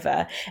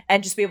saliva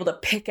and just be able to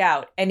pick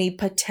out any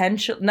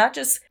potential, not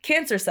just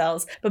cancer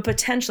cells, but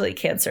potentially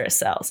cancerous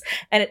cells.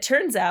 And it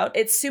turns out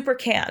it's super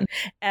can.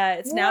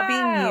 It's now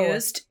being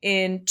used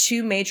in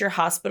 2 major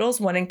hospitals,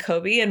 one in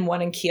Kobe and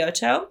one in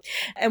Kyoto.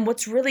 And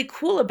what's really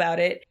cool about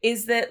it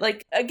is that,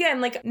 like,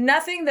 again, like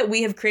nothing that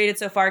we have created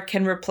so far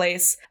can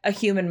replace a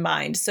human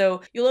mind.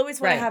 So you'll always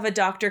want to have a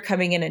doctor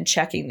coming in and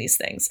checking these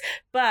things.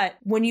 But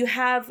when you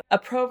have a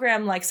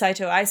program like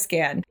Saito Eye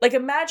Scan, like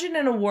imagine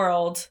in a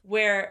world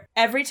where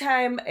every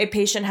time a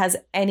patient has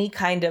any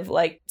kind of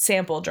like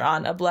sample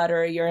drawn, a blood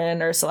or a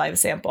urine or saliva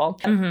sample,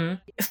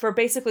 for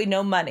basically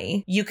no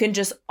money, you can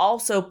just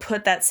also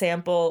put that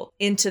sample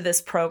into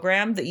this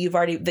program that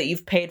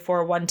you've paid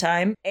for one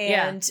time,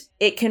 and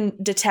it can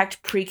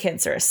detect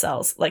precancerous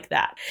cells like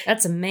that.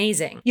 That's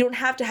amazing. You don't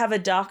have to have a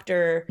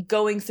doctor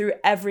going through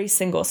every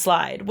single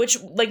slide,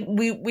 which like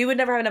we would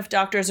never have enough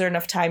doctors or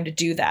enough time to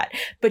do that.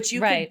 But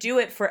you can do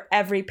it for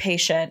every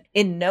patient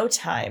in no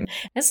time.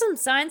 That's some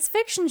science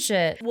fiction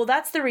shit. Well,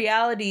 that's the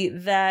reality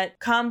that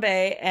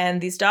Kanbei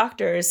and these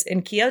doctors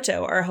in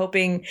Kyoto are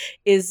hoping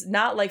is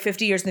not like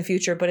 50 years in the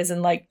future, but is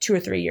in like 2 or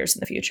 3 years in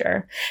the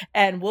future.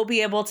 And we'll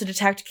be able to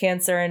detect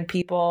cancer in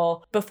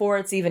people before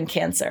it's even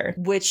cancer,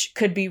 which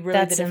could be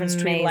really the difference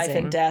between life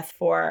and death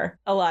for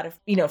a lot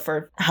of,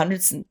 for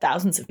hundreds and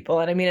thousands of people.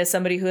 And I mean, as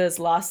somebody who has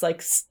lost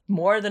like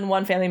more than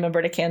one family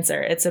member to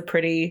cancer, it's a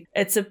pretty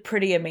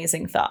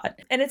amazing thought.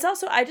 And it's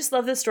also, I just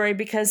love this story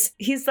because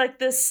he's like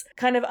this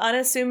kind of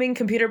unassuming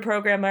computer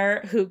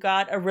programmer who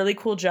got a really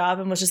cool job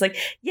and was just like,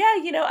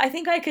 I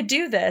think I could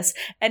do this.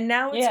 And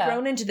now it's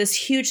grown into this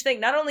huge thing.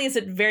 Not only is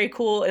it very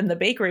cool in the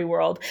bakery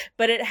world,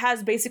 but it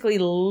has basically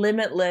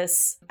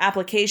limitless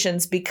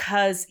applications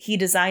because he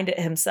designed it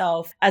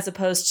himself, as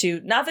opposed to,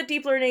 not that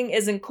deep learning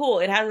isn't cool,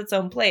 it has its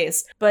own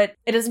place, but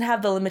it doesn't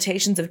have the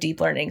limitations of deep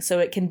learning. So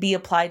it can be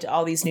applied to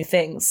all these new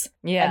things.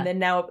 Yeah. And then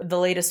now the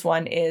latest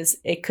one is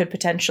it could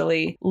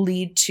potentially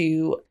lead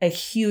to a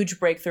huge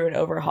breakthrough and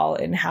overhaul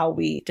in how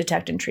we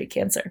detect and treat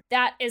cancer.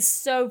 That is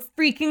so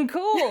freaking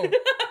cool.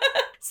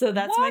 So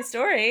that's my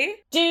story.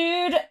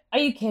 Dude, are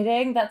you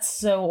kidding? That's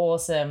so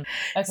awesome.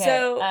 Okay.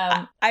 So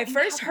I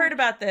first heard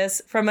about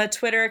this from a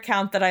Twitter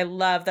account that I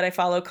love, that I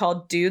follow,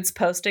 called Dudes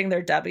Posting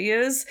Their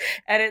W's.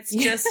 And it's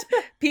just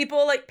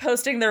people like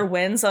posting their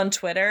wins on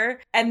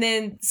Twitter. And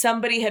then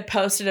somebody had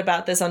posted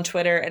about this on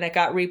Twitter and it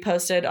got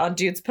reposted on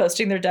Dudes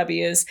Posting Their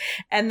W's.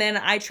 And then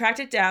I tracked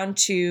it down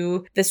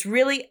to this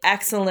really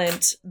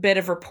excellent bit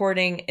of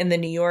reporting in the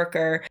New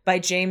Yorker by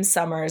James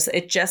Summers.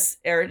 It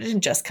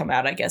didn't just come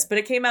out, I guess, but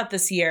it came out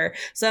this year.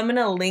 So I'm going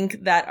to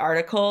link that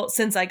article,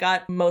 since I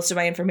got most of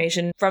my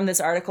information from this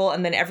article,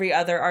 and then every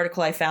other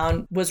article I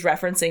found was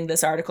referencing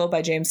this article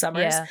by James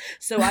Summers. Yeah.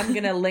 So I'm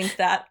going to link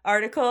that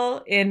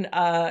article in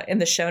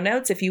the show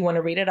notes. If you want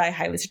to read it, I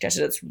highly suggest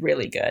it. It's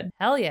really good.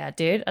 Hell yeah,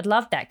 dude. I'd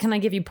love that. Can I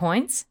give you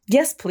points?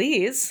 Yes,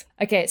 please.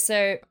 Okay,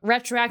 so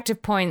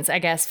retroactive points, I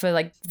guess, for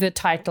like the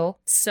title.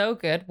 So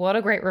good. What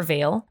a great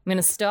reveal. I'm going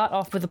to start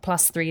off with a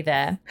 +3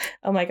 there.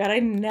 Oh my God, I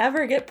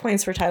never get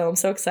points for title. I'm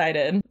so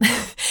excited. You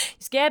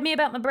scared me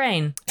about my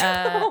brain.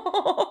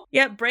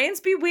 Yeah, brains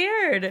be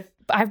weird.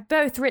 I've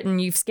both written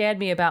 "You've scared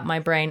me about my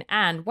brain"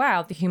 and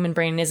 "Wow, the human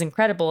brain is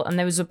incredible." And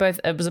there was it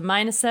was a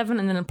 -7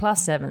 and then a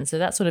 +7, so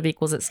that sort of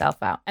equals itself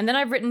out. And then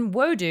I've written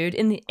 "Whoa, dude"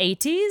 in the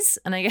 80s,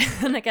 and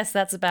I guess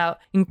that's about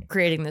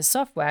creating this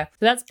software.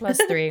 So that's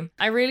 +3.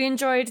 I really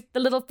enjoyed the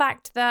little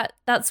fact that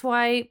that's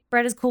why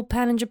bread is called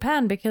pan in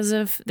Japan, because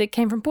it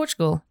came from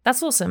Portugal.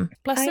 That's awesome.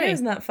 +3.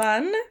 Isn't that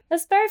fun?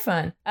 That's very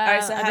fun. All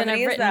right, so how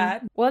many is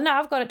that? Well, no,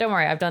 I've got it. Don't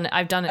worry, I've done it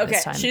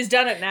this time. Okay, she's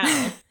done it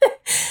now.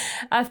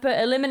 I've put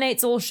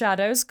eliminates all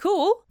shadows.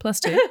 Cool.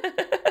 +2.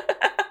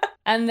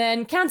 And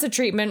then cancer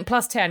treatment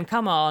 +10.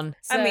 Come on.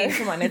 So, I mean,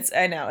 come on.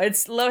 I know.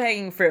 It's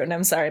low-hanging fruit, and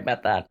I'm sorry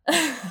about that.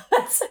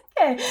 That's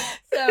okay.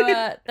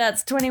 So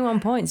that's 21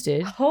 points,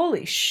 dude.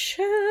 Holy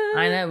shit.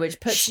 I know,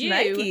 which puts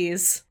Shnikes. you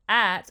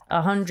at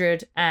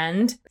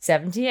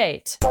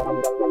 178.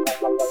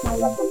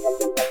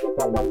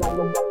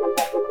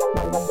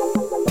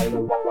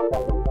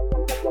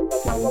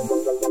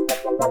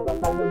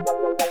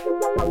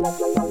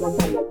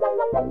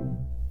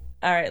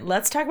 All right,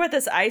 let's talk about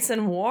this ice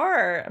and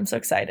war. I'm so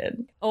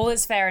excited. All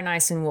is fair in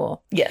ice and war.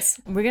 Yes.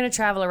 We're going to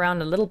travel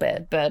around a little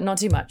bit, but not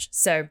too much.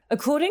 So,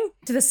 according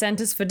to the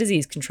Centers for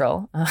Disease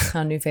Control,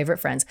 our new favorite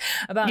friends,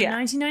 about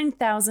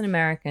 99,000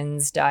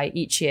 Americans die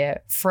each year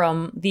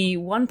from the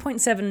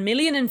 1.7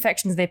 million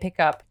infections they pick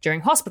up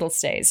during hospital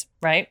stays,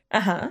 right?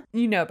 Uh-huh.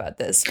 You know about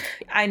this.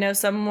 I know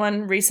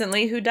someone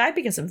recently who died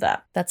because of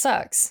that. That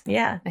sucks.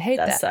 Yeah. I hate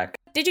that. Suck.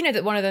 Did you know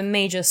that one of the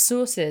major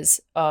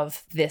sources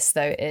of this,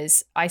 though,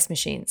 is ice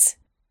machines?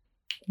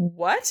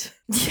 What?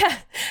 Yeah,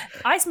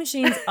 ice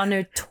machines are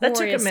notoriously. That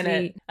took a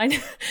minute. I know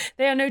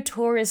they are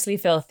notoriously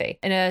filthy.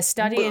 In a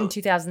study in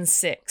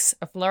 2006,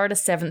 a Florida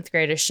seventh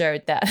grader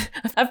showed that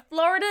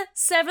showed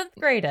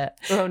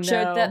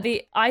that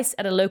the ice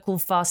at a local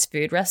fast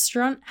food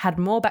restaurant had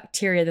more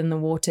bacteria than the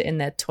water in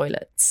their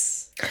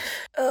toilets.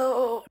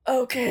 Oh,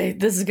 okay.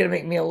 This is gonna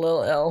make me a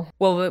little ill.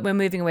 Well, we're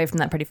moving away from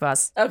that pretty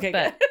fast. Okay,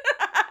 but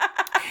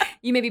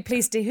you may be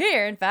pleased to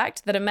hear, in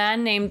fact, that a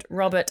man named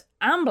Robert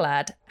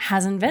Amblad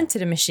has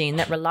invented a machine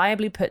that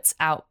reliably puts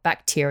out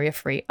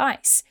bacteria-free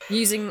ice.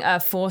 Using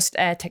forced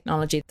air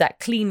technology that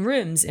clean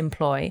rooms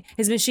employ,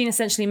 his machine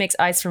essentially makes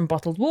ice from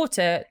bottled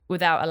water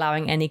without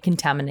allowing any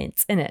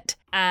contaminants in it.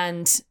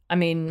 And, I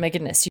mean, my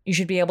goodness, you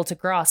should be able to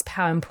grasp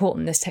how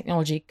important this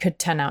technology could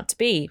turn out to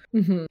be.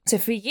 Mm-hmm. So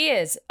for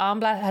years,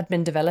 Armblatt had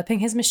been developing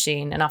his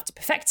machine, and after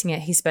perfecting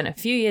it, he spent a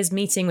few years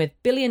meeting with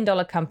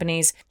billion-dollar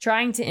companies,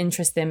 trying to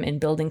interest them in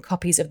building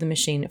copies of the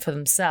machine for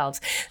themselves.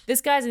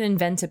 This guy's an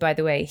inventor, by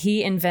the way.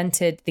 He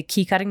invented the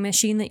key-cutting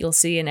machine that you'll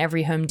see in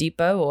every Home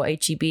Depot or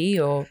H-E-B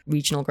or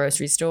regional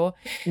grocery store.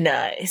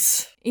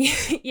 Nice.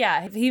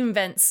 Yeah, he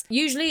invents,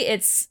 usually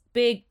it's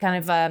big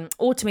kind of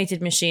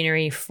automated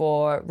machinery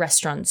for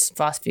restaurants,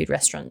 fast food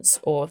restaurants,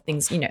 or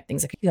things like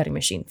a cutting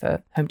machine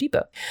for Home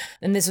Depot.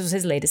 And this was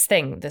his latest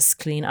thing, this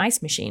clean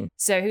ice machine.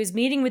 So he was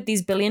meeting with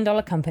these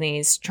billion-dollar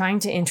companies, trying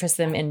to interest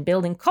them in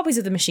building copies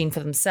of the machine for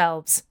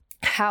themselves.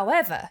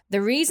 However, the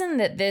reason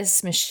that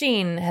this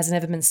machine has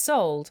never been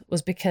sold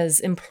was because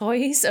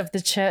employees of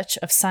the Church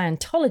of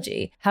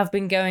Scientology have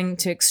been going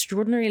to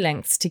extraordinary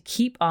lengths to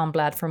keep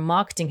Armblatt from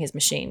marketing his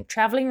machine,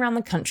 traveling around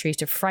the country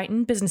to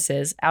frighten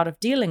businesses out of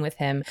dealing with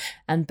him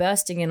and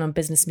bursting in on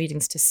business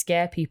meetings to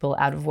scare people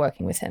out of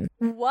working with him.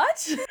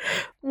 What?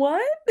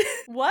 What?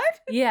 What?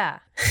 Yeah.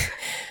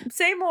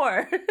 Say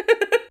more.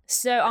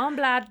 So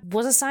Armblatt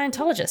was a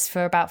Scientologist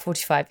for about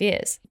 45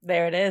 years.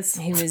 There it is.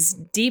 He was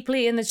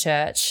deeply in the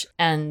church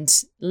and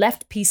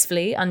left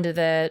peacefully under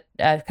the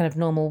kind of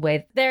normal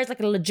way. There's like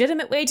a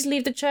legitimate way to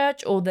leave the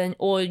church,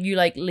 or you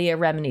like Leah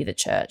Remini the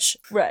church.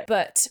 Right.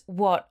 But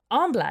what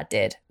Armblatt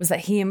did was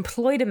that he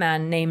employed a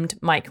man named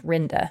Mike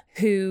Rinder,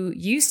 who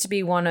used to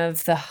be one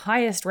of the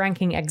highest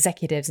ranking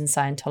executives in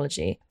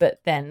Scientology,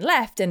 but then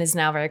left and is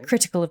now very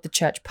critical of the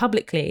church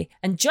publicly.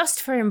 And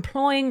just for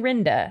employing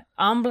Rinder,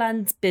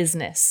 Armblatt's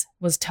business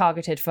was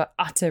targeted for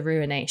utter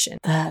ruination.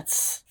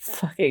 That's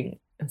fucking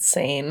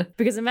insane.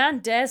 Because a man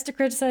dares to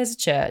criticize a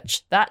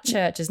church, that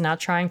church is now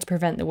trying to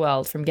prevent the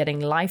world from getting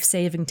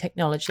life-saving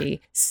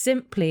technology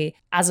simply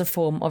as a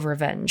form of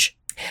revenge.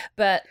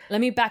 But let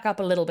me back up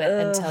a little bit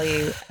and tell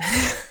you.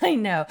 I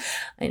know.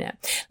 Let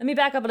me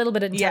back up a little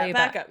bit and tell you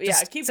back about. Up.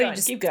 Yeah, keep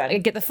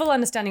going. Get the full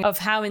understanding of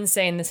how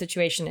insane the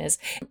situation is.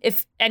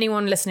 If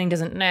anyone listening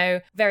doesn't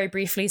know, very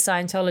briefly,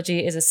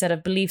 Scientology is a set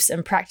of beliefs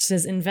and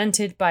practices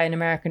invented by an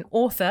American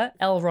author,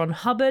 L. Ron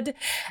Hubbard,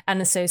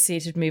 an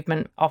associated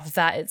movement of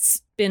that.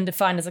 It's been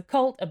defined as a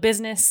cult, a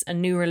business, a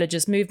new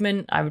religious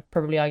movement. I would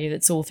probably argue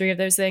that's all three of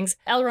those things.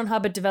 L. Ron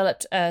Hubbard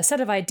developed a set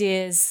of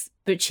ideas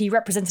which he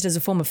represented as a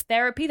form of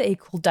therapy that he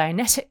called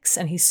Dianetics,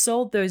 and he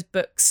sold those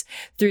books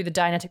through the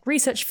Dianetic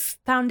Research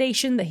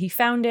Foundation that he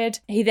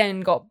founded. He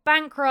then got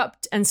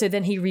bankrupt, and so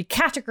then he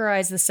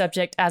recategorized the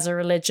subject as a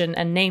religion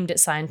and named it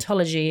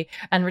Scientology,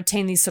 and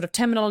retained these sort of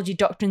terminology,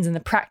 doctrines, and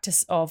the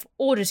practice of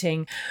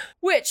auditing,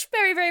 which,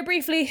 very, very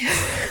briefly,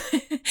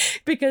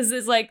 because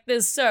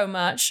there's so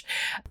much.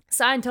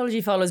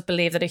 Scientology followers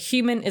believe that a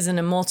human is an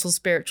immortal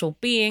spiritual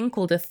being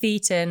called a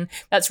thetan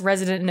that's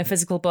resident in a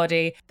physical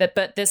body,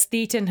 but this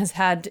thetan has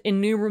had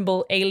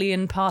innumerable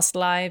alien past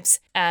lives,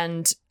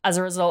 and as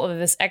a result of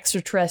this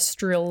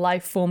extraterrestrial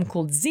life form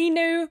called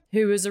Xenu,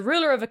 who was a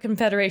ruler of a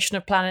confederation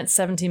of planets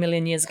 70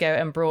 million years ago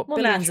and brought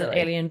billions of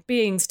alien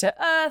beings to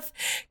Earth,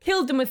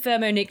 killed them with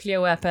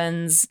thermonuclear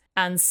weapons.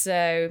 And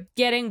so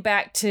getting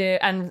back to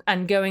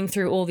and going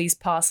through all these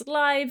past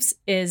lives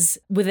is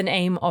with an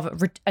aim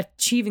of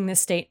achieving the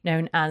state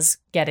known as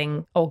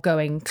getting or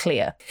going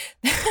clear.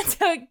 That's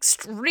an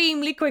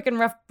extremely quick and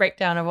rough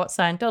breakdown of what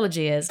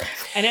Scientology is.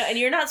 I know, and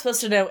you're not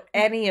supposed to know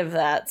any of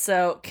that,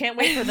 so can't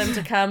wait for them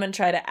to come and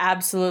try to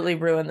absolutely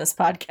ruin this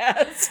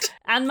podcast.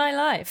 And my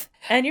life.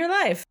 And your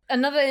life.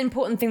 Another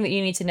important thing that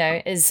you need to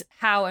know is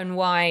how and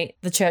why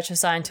the Church of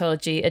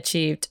Scientology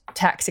achieved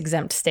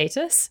tax-exempt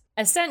status.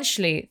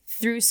 Essentially,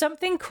 through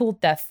something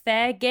called their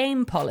fair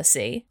game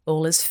policy,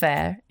 all is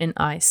fair in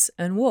ice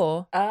and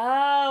war.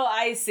 Oh,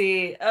 I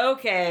see.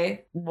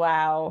 Okay.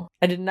 Wow.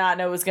 I did not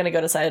know it was going to go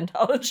to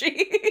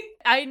Scientology.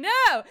 I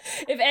know.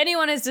 If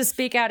anyone is to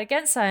speak out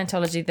against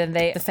Scientology, then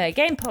the fair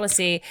game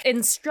policy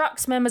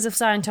instructs members of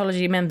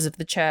Scientology, members of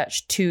the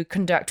church, to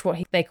conduct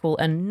what they call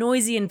a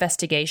noisy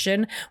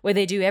investigation, where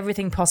they do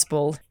everything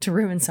possible to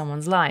ruin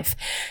someone's life.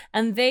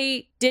 And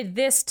they did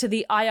this to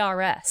the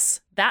IRS.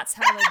 That's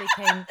how they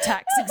became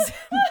tax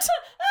exempt.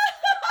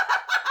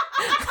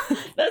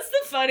 That's the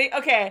funny.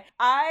 Okay,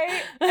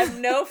 I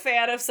am no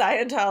fan of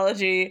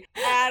Scientology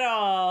at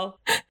all.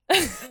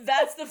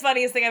 That's the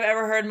funniest thing I've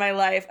ever heard in my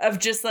life, of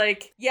just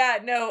like,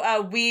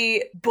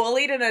 we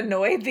bullied and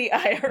annoyed the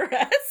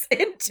IRS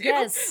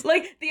into,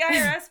 like, the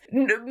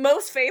IRS,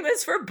 most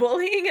famous for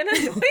bullying and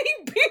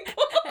annoying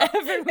people.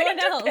 Everyone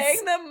else.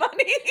 Paying them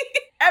money.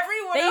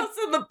 Everyone else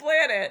on the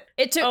planet.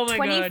 It took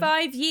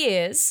 25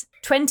 years.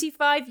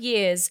 25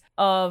 years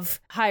of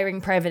hiring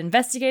private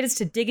investigators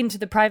to dig into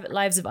the private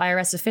lives of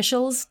IRS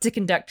officials, to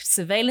conduct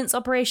surveillance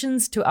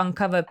operations to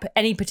uncover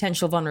any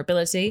potential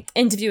vulnerability,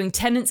 interviewing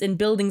tenants in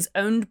buildings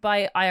owned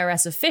by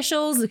IRS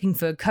officials, looking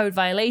for code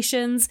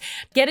violations,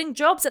 getting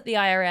jobs at the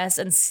IRS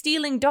and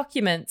stealing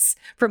documents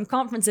from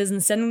conferences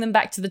and sending them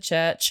back to the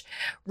church,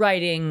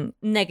 writing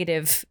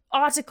negative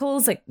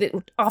articles. Like,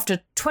 after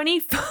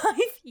 25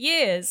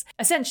 years,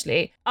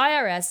 essentially,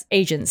 IRS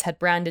agents had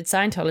branded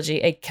Scientology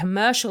a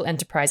commercial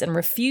enterprise and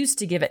refused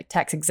to give it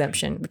tax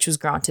exemption, which was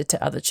granted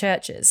to other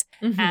churches.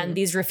 And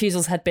these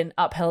refusals had been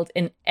upheld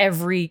in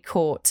every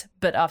court.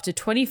 But after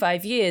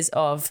 25 years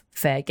of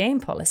fair game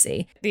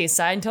policy, the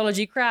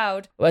Scientology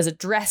crowd was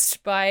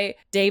addressed by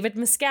David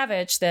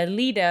Miscavige, their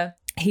leader.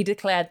 He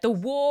declared the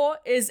war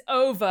is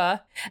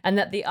over and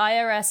that the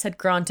IRS had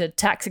granted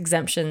tax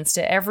exemptions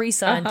to every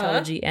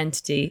Scientology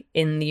entity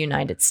in the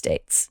United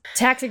States.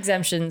 Tax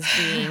exemptions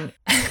being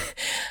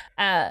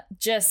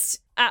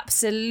just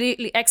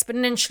absolutely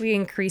exponentially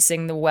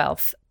increasing the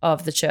wealth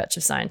of the Church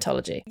of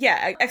Scientology.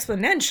 Yeah,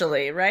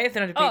 exponentially, right? If they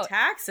don't have to pay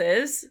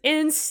taxes.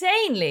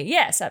 Insanely.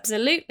 Yes,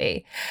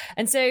 absolutely.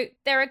 And so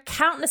there are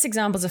countless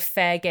examples of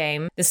fair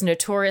game, this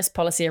notorious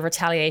policy of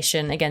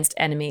retaliation against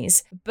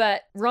enemies.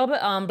 But Robert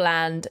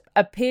Armbland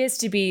appears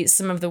to be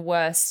some of the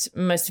worst,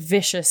 most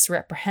vicious,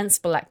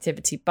 reprehensible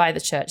activity by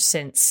the church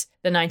since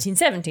the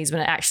 1970s,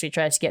 when it actually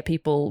tried to get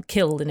people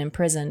killed and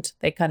imprisoned.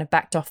 They kind of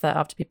backed off that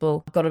after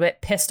people got a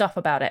bit pissed off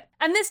about it.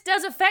 And this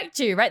does affect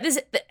you, right? This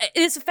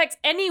affects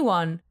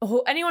anyone,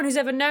 or anyone who's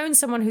ever known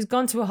someone who's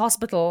gone to a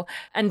hospital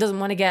and doesn't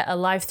want to get a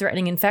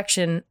life-threatening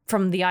infection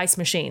from the ice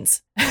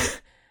machines.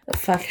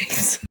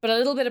 But a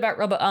little bit about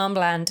Robert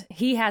Armbland.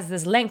 He has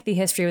this lengthy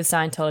history with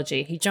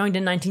Scientology. He joined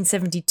in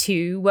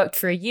 1972, worked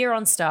for a year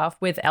on staff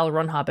with L.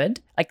 Ron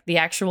Hubbard, like the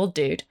actual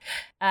dude,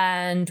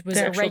 and was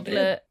a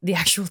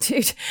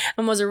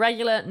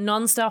regular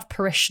non-staff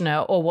parishioner,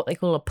 or what they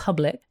call a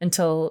public,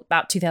 until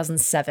about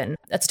 2007.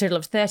 That's a total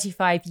of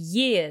 35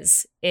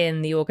 years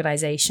in the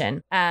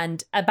organization.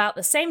 And about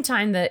the same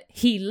time that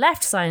he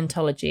left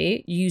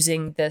Scientology,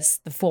 using the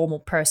formal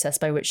process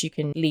by which you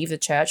can leave the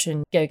church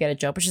and go get a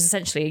job, which is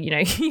essentially,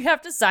 you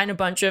have to sign a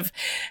bunch of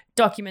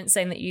documents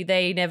saying that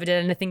they never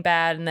did anything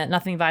bad and that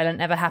nothing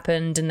violent ever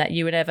happened and that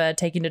you were never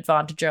taken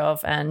advantage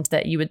of and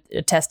that you would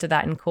attest to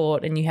that in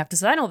court, and you have to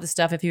sign all this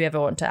stuff if you ever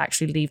want to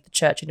actually leave the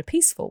church in a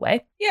peaceful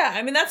way. Yeah,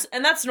 I mean,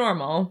 that's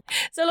normal.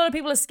 So a lot of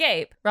people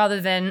escape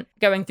rather than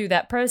going through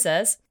that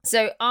process.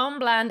 So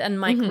Armbland and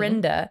Mike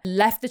Rinder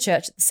left the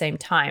church at the same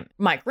time.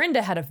 Mike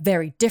Rinder had a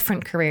very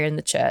different career in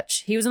the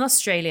church. He was an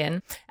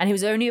Australian, and he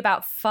was only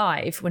about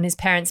 5 when his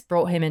parents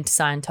brought him into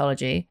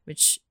Scientology,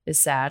 which is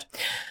sad.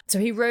 So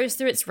he rose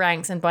through its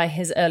ranks, and by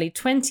his early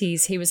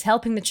 20s, he was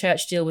helping the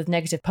church deal with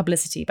negative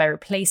publicity by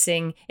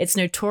replacing its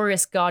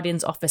notorious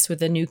Guardian's office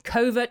with a new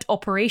covert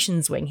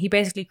operations wing. He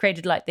basically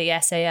created like the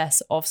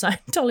SAS of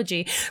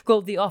Scientology,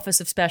 called the Office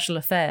of Special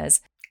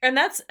Affairs. And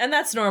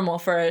that's normal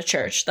for a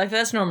church. Like,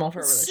 that's normal for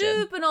a religion.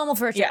 Super normal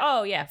for a church. Yeah.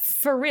 Oh, yeah.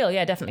 For real.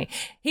 Yeah, definitely.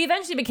 He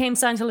eventually became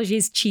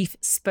Scientology's chief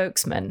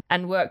spokesman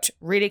and worked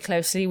really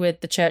closely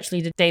with the church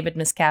leader David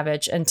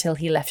Miscavige until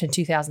he left in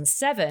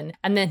 2007.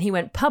 And then he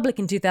went public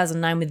in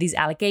 2009 with these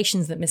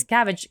allegations that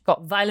Miscavige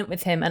got violent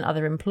with him and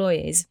other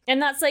employees.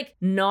 And that's like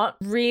not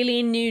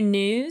really new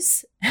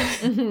news.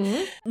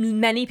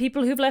 Many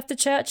people who've left the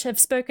church have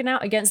spoken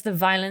out against the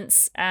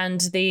violence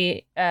and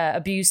the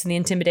abuse and the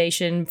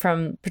intimidation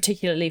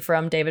particularly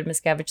from David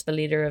Miscavige, the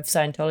leader of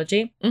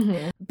Scientology.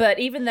 But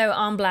even though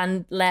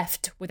Armbland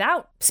left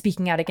without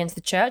speaking out against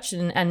the church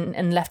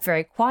and left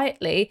very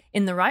quietly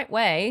in the right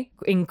way,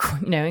 in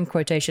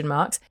quotation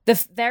marks,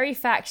 the very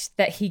fact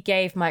that he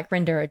gave Mike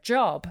Rinder a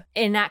job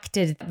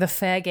enacted the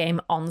fair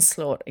game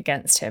onslaught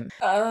against him.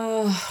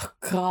 Oh,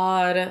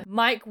 God.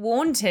 Mike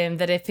warned him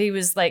that if he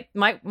was like,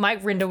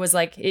 Mike Rinder was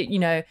like,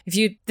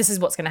 this is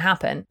what's going to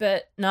happen.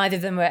 But neither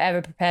of them were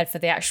ever prepared for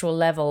the actual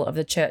level of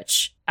the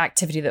church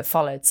activity that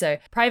followed. So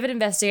private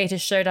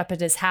investigators showed up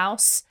at his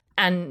house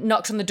and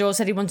knocked on the door,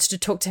 said he wanted to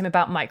talk to him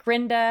about Mike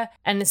Rinder.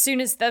 And as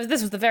soon as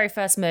this was the very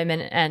first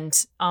moment, and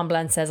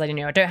Armbland says, I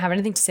don't have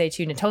anything to say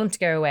to you, and told him to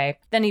go away.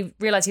 Then he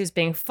realized he was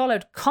being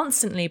followed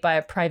constantly by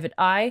a private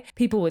eye.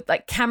 People with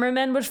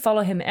cameramen would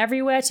follow him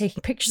everywhere,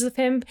 taking pictures of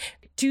him.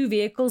 2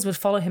 vehicles would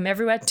follow him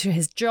everywhere, to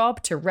his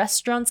job, to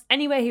restaurants,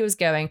 anywhere he was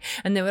going.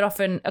 And they would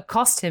often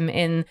accost him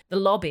in the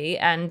lobby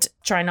and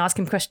try and ask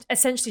him questions,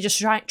 essentially just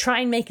try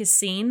and make a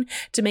scene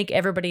to make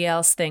everybody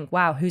else think,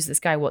 wow, who's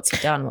this guy? What's he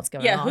done? What's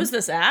going on? Yeah, who's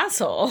this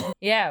asshole?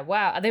 Yeah,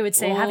 wow. They would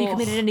say, have you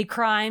committed any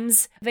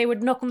crimes? They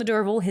would knock on the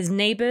door of all his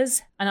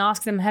neighbors and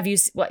ask them,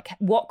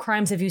 what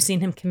crimes have you seen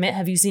him commit?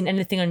 Have you seen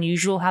anything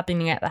unusual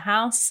happening at the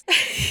house?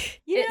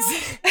 Yeah.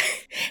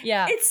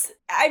 Yeah.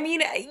 I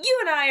mean, you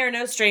and I are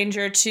no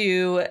stranger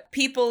to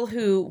people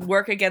who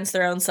work against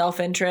their own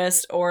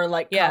self-interest or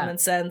like common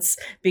sense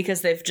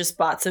because they've just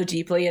bought so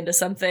deeply into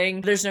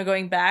something. There's no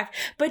going back.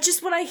 But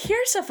just when I hear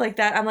stuff like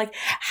that, I'm like,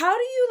 how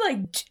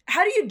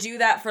do you do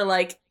that for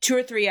like 2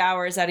 or 3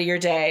 hours out of your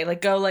day?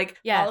 Like go like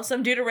follow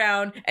some dude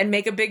around and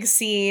make a big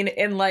scene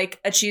in like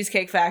a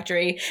cheesecake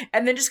factory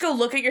and then just go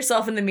look at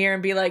yourself in the mirror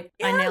and be like,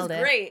 yeah, I nailed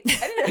it. Great.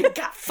 I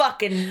got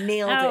fucking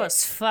nailed it. That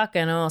was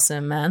fucking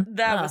awesome, man.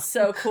 That was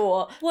so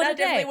cool. That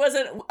definitely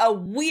wasn't a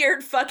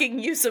weird fucking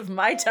use of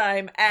my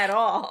time at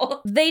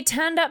all. They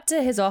turned up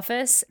to his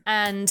office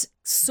and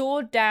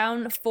sawed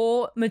down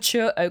 4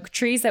 mature oak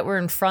trees that were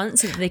in front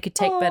so that they could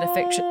take better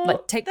pictures.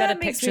 That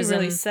makes me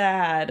really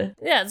sad.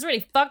 Yeah, it's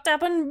really fucked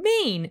up and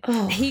mean.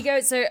 He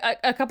goes, so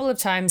a couple of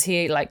times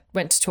he like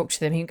went to talk to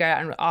them. He'd go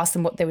out and ask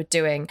them what they were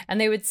doing,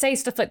 and they would say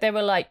stuff like they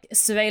were like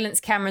surveillance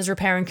cameras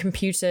repairing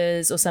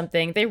computers or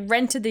something. They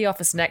rented the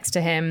office next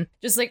to him,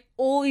 just like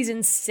all these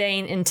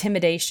insane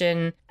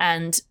intimidation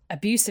and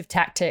abusive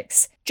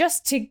tactics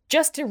just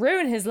to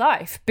ruin his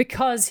life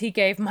because he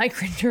gave Mike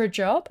Rinder a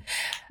job.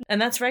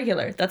 And that's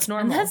regular. That's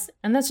normal.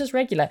 And that's just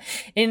regular.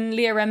 In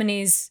Leah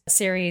Remini's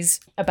series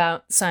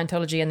about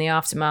Scientology and the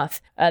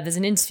aftermath, there's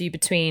an interview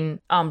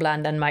between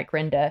Armbland and Mike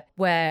Rinder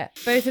where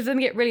both of them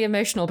get really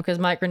emotional because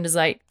Mike Rinder's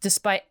like,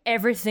 despite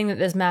everything that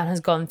this man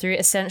has gone through,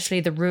 essentially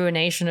the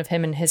ruination of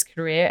him and his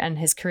career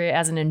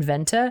as an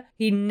inventor,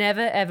 he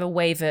never ever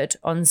wavered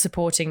on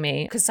supporting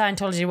me because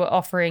Scientology were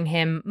offering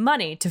him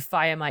money to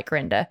fire Mike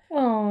Rinder.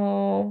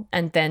 Oh.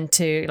 And then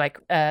to like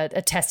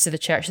attest to the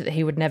church that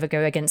he would never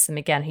go against them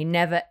again. He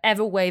never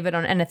ever wavered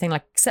on anything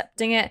like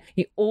accepting it.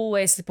 He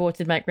always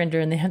supported Mike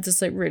Rinder, and they had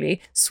this like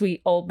really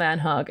sweet old man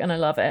hug, and I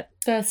love it.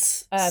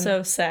 That's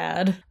so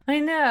sad. I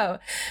know.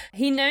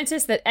 He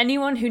noticed that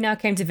anyone who now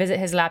came to visit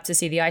his lab to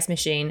see the ice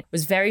machine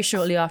was very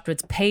shortly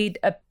afterwards paid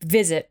a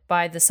visit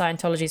by the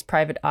Scientology's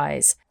private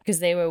eyes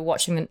because they were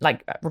watching,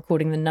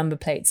 recording the number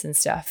plates and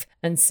stuff.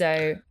 And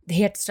so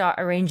he had to start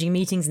arranging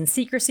meetings in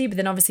secrecy, but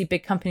then obviously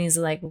big companies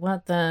are like,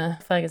 what the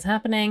fuck is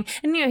happening?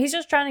 And, he's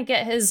just trying to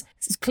get his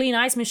clean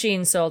ice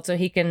machine sold so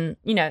he can,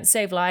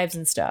 save lives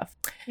and stuff.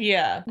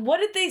 Yeah. What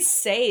did they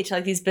say to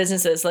like these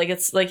businesses? Like,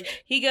 it's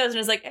like he goes and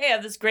is like, hey, I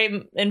have this great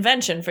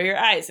invention for your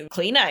ice,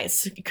 clean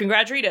ice,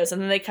 congraturitos.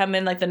 And then they come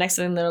in like the next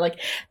thing, they're like,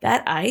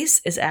 that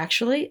ice is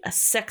actually a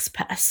sex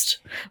pest.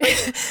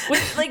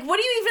 Like, what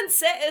do you even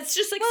say? It's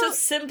just like so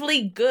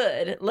simply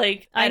good.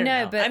 Like, I don't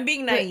know, but I'm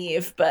being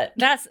naive, but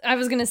I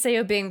was going to say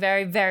you're being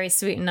very, very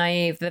sweet and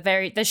naive.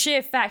 The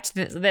sheer fact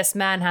that this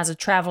man has a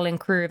traveling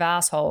crew of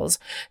assholes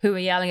who are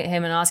yelling at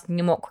him and asking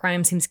him what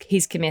crimes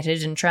he's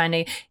committed and trying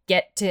to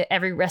get to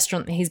every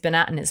restaurant that he's been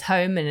at in his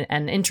home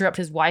and interrupt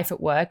his wife at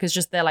work is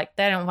just, they're like,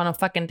 they don't want to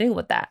fucking deal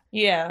with that.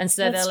 Yeah. And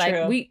so they're like,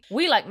 true.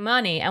 we like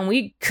money and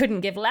we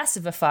couldn't give less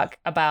of a fuck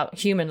about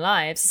human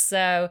lives.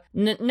 So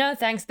no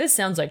thanks. This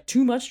sounds like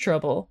too much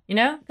trouble,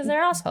 because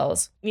they're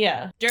assholes.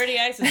 Yeah. Dirty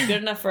ice is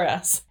good enough for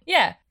us.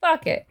 Yeah,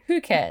 fuck it.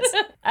 Who cares?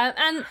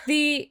 And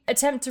the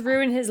attempt to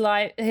ruin his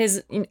life,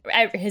 his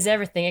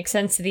everything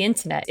extends to the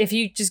internet. If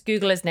you just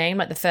Google his name,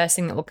 like the first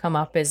thing that will come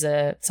up is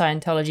a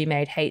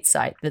Scientology-made hate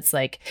site that's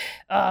like,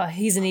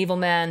 he's an evil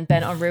man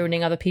bent on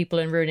ruining other people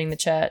and ruining the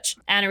church.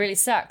 And it really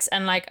sucks.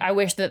 And like, I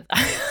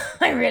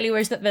really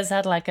wish that this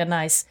had like a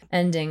nice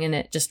ending, and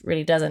it just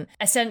really doesn't.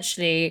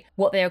 Essentially,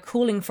 what they are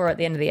calling for at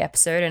the end of the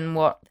episode, and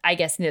what I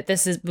guess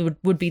this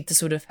would be the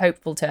sort of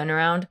hopeful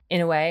turnaround in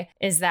a way,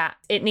 is that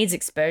it needs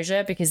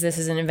exposure because this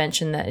is an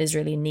invention that is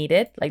really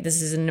needed. Like,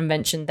 this is an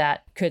invention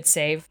that could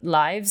save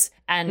lives,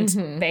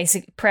 and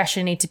basic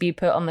pressure need to be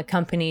put on the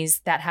companies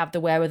that have the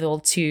wherewithal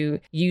to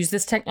use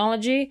this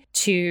technology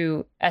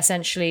to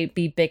essentially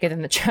be bigger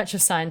than the Church of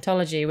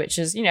Scientology,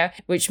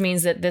 which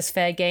means that this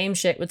fair game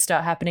shit would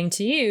start happening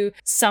to you.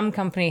 Some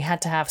company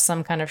had to have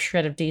some kind of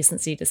shred of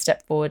decency to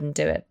step forward and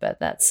do it, but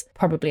that's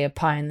probably a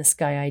pie in the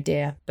sky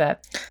idea.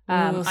 But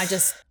I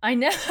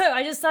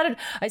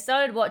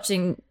started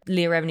watching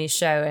Leah Remini's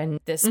show, and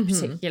this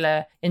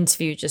particular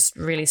interview just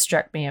really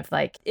struck me of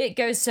like, it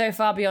goes so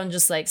far beyond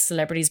just like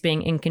celebrities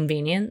being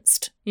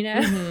inconvenienced,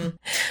 Oh,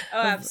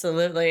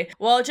 absolutely.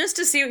 Well, just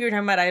to see what you were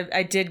talking about,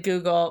 I did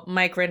Google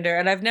Mike Rinder,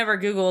 and I've never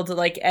Googled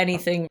like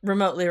anything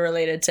remotely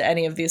related to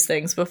any of these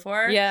things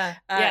before.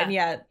 And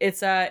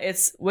it's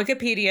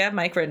Wikipedia,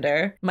 Mike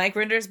Rinder,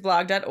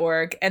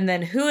 MikeRindersblog.org, and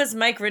then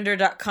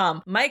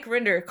whoisMikeRinder.com. Mike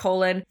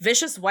Rinder,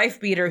 vicious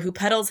wife beater who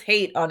peddles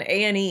hate on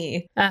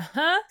A&E.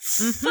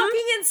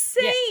 Fucking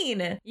insane.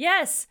 Yeah.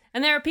 Yes.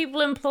 And there are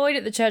people employed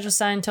at the Church of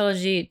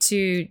Scientology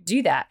to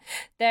do that.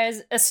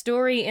 There's a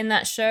story in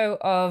that show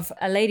of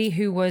a lady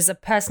who was a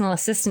personal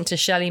assistant to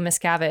Shelley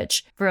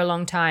Miscavige for a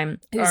long time,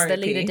 who's the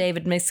leader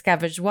David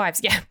Miscavige's wives.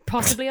 Yeah,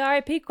 possibly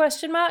RIP ?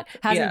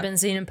 Hasn't been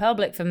seen in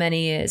public for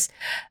many years.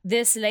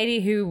 This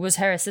lady who was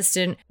her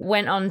assistant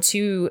went on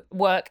to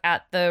work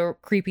at the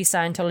creepy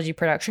Scientology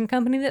production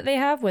company that they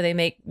have, where they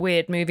make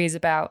weird movies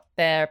about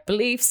their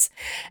beliefs.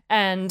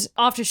 And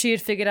after she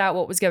had figured out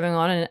what was going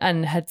on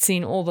and had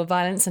seen all the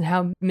violence and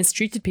how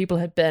mistreated people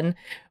had been,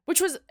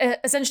 which was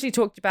essentially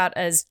talked about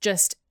as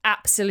just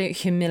absolute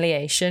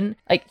humiliation,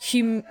 like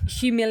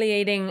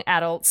humiliating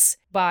adults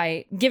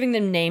by giving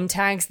them name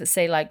tags that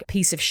say like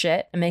piece of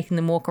shit and making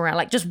them walk around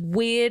like just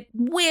weird,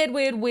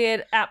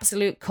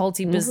 absolute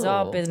culty,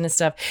 bizarre business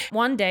stuff.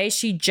 One day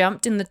she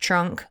jumped in the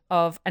trunk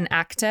of an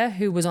actor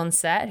who was on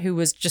set, who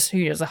was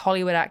a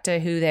Hollywood actor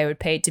who they were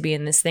paid to be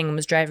in this thing and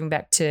was driving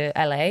back to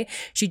LA.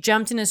 She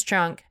jumped in his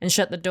trunk and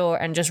shut the door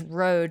and just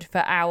rode for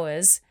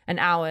hours and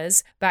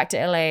hours back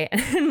to LA.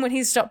 And when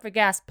he stopped for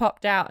gas,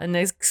 popped out and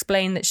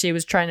explained that she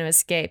was trying to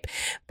escape,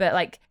 but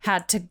like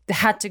had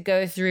to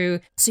go through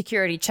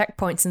security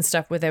checkpoints and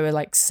stuff where they were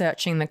like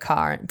searching the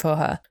car for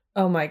her.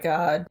 Oh my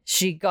God.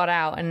 She got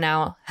out and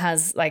now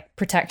has like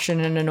protection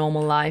in a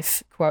normal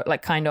life, quote,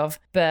 like kind of,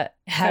 but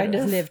had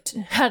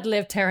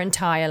lived her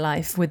entire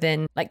life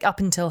within like up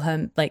until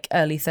her like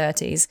early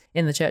 30s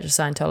in the Church of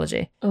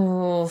Scientology.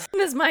 Oh,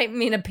 This might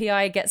mean a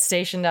PI gets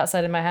stationed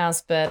outside of my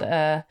house,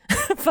 but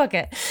fuck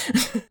it.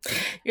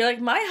 you're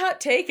like, my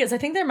hot take is I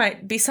think there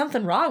might be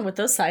something wrong with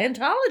those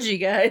Scientology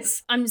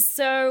guys. I'm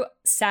so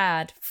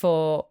sad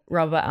for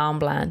Robert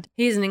Armbland.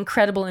 He's an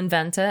incredible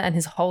inventor, and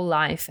his whole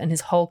life and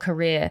his whole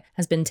career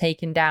has been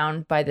taken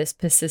down by this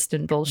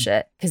persistent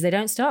bullshit because they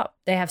don't stop.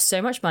 They have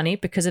so much money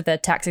because of their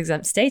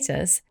tax-exempt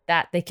status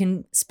that they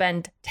can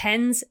spend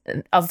tens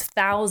of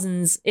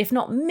thousands, if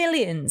not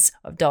millions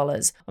of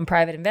dollars on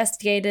private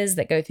investigators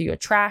that go through your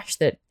trash,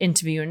 that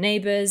interview your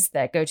neighbors,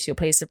 that go to your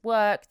place of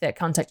work, that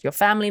contact your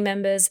family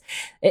members.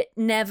 It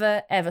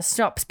never, ever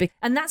stops.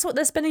 And that's what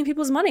they're spending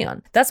people's money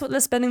on. That's what they're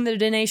spending their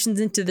donations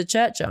into the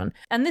church on.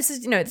 And this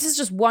is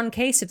just one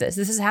case of this.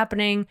 This is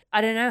happening,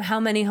 I don't know how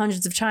many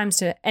hundreds of times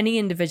to any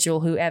individual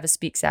who ever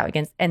speaks out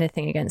against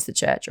anything against the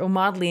church or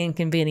mildly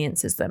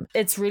inconveniences them.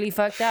 It's really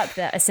fucked up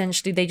that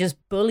essentially they just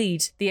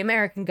bullied the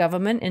American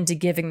government into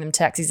giving them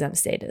tax-exempt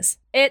status.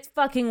 It's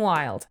fucking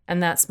wild.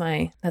 And that's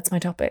my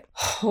topic.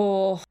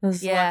 Oh,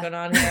 there's a lot going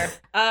on here.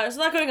 There's a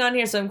lot going on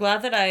here, so I'm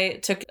glad that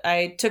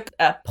I took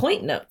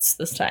point notes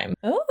this time.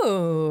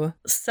 Oh.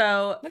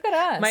 So look at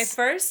us. My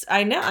first,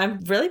 I know, I'm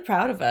really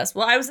proud of us.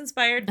 Well, I was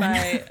inspired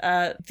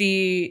by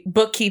the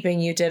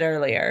bookkeeping you did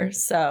earlier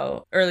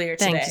today.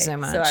 Thank you so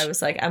much. So I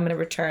was like, I'm going to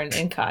return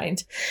in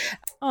kind.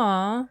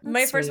 Aw,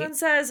 my first one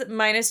says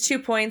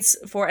 -2 points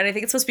for, and I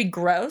think it's supposed to be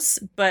gross,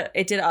 but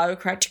it did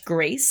autocorrect to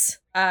Grace.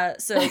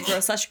 So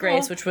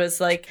gross/Grace, which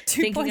was like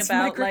thinking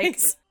about like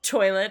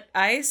toilet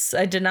ice.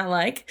 I did not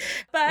like,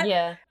 but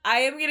yeah. I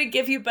am going to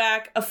give you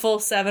back a full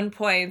 7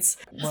 points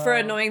for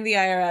annoying the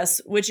IRS,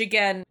 which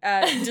again,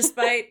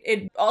 despite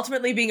it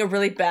ultimately being a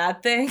really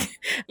bad thing,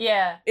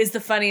 is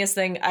the funniest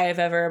thing I have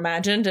ever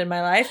imagined in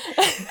my life.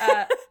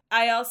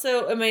 I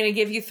also am going to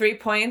give you 3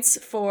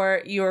 points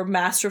for your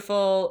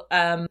masterful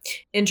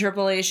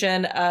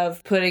interpolation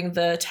of putting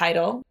the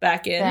title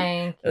back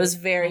in. It was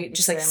very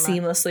just like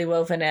seamlessly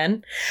woven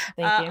in.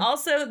 Thank you.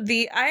 Also,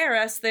 the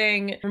IRS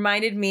thing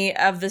reminded me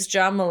of this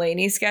John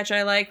Mulaney sketch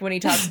I like when he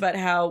talks about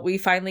how we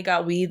finally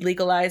got weed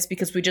legalized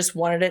because we just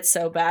wanted it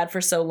so bad for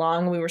so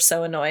long. We were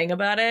so annoying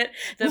about it.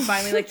 Then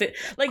finally,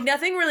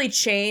 nothing really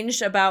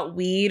changed about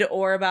weed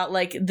or about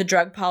like the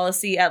drug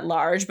policy at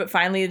large. But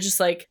finally, just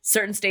like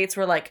certain states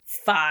were like,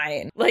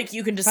 fine, like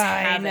you can just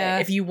have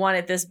it if you want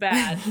it this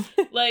bad.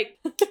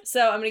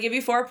 So I'm gonna give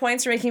you 4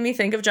 points for making me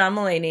think of John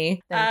Mulaney,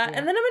 and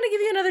then I'm gonna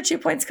give you another 2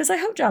 points because I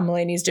hope John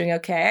Mulaney's doing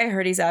okay. I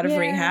heard he's out of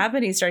rehab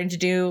and he's starting to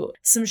do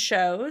some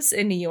shows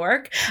in New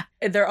York.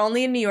 They're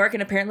only in New York,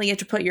 and apparently you have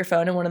to put your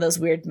phone in one of those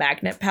weird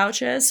magnet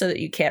pouches so that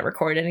you can't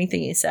record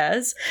anything he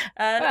says.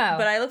 Wow.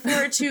 But I look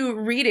forward to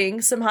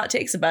reading some hot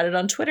takes about it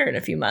on Twitter in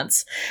a few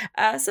months.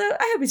 So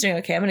I hope he's doing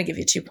okay. I'm going to give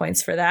you 2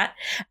 points for that.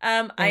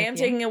 I am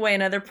taking away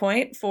another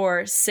point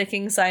for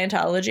sicking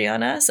Scientology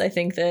on us. I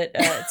think that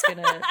it's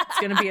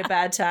gonna be a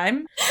bad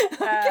time.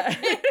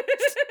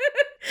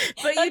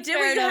 But you did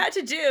what you had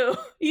to do.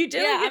 You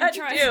did what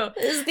you had to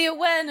do. Is the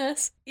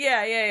awareness.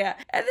 Yeah.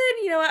 And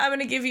then, you know what? I'm going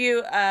to give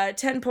you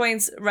 10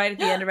 points right at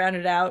the end to round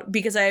it out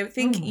because I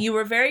think you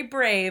were very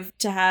brave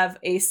to have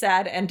a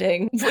sad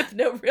ending with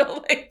no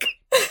real,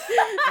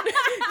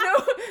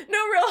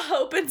 no real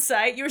hope in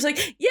sight. You were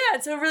like, yeah,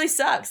 so it really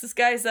sucks. This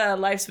guy's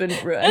life's been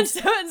ruined. And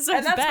that's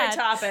bad. My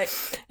topic.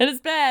 And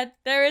it's bad.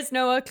 There is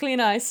no clean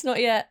ice. Not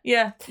yet.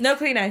 Yeah, no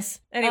clean ice.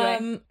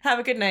 Anyway, have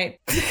a good night.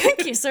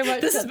 Thank you so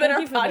much. This has been our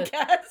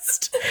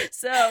podcast.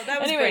 So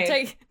that was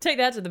great. Take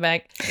that to the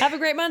bank. Have a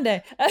great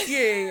Monday.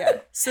 Yeah.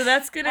 So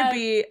that's going to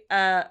be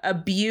a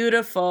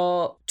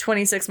beautiful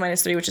 26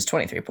 minus 3, which is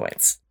 23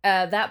 points.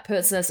 That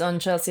puts us on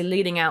Chelsea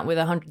leading out with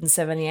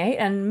 178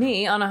 and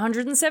me on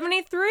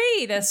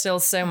 173. There's still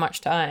so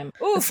much time.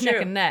 Oof,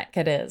 neck and neck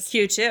it is.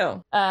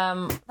 Q2.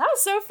 That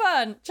was so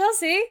fun.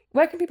 Chelsea,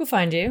 where can people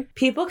find you?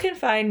 People can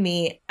find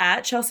me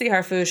at Chelsea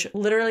Harfouche,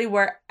 literally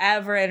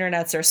wherever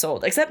internets are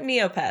sold, except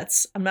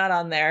Neopets. I'm not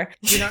on there.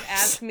 Do not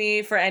ask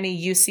me for any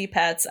UC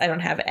pets. I don't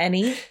have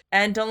any.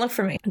 And don't look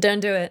for me.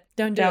 Don't do it.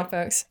 Don't do it,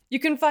 folks. You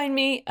can find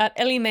me at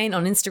Ellie Main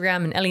on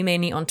Instagram and Ellie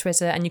Maney on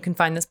Twitter. And you can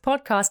find this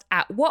podcast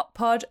at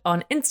WhatPod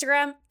on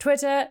Instagram,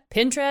 Twitter,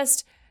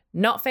 Pinterest,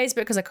 not Facebook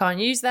because I can't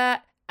use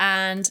that.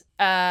 And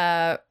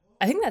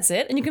I think that's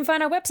it. And you can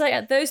find our website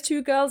at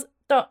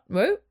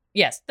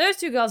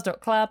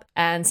those2girls.club,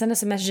 and send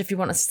us a message if you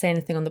want us to say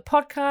anything on the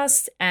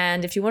podcast.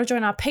 And if you want to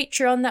join our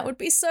Patreon, that would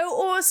be so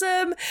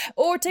awesome.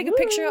 Or take a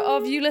picture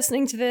of you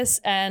listening to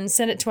this and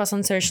send it to us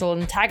on social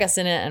and tag us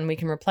in it, and we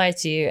can reply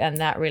to you. And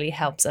that really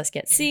helps us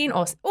get seen,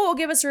 or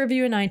give us a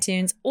review in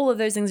iTunes. All of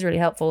those things are really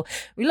helpful.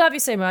 We love you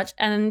so much.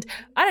 And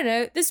I don't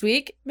know, this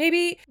week,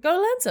 maybe go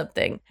learn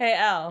something. Hey,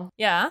 Elle.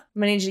 Yeah? I'm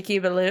gonna need you to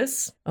keep it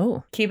loose.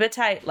 Oh. Keep it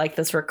tight like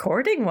this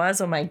recording was.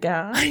 Oh my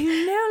God. I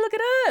know, look at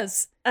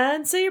us.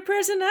 And say your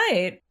prayers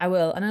tonight. I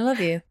will, and I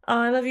love you. Oh,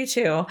 I love you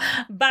too.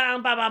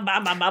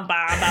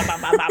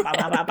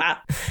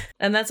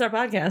 And that's our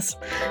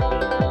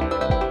podcast.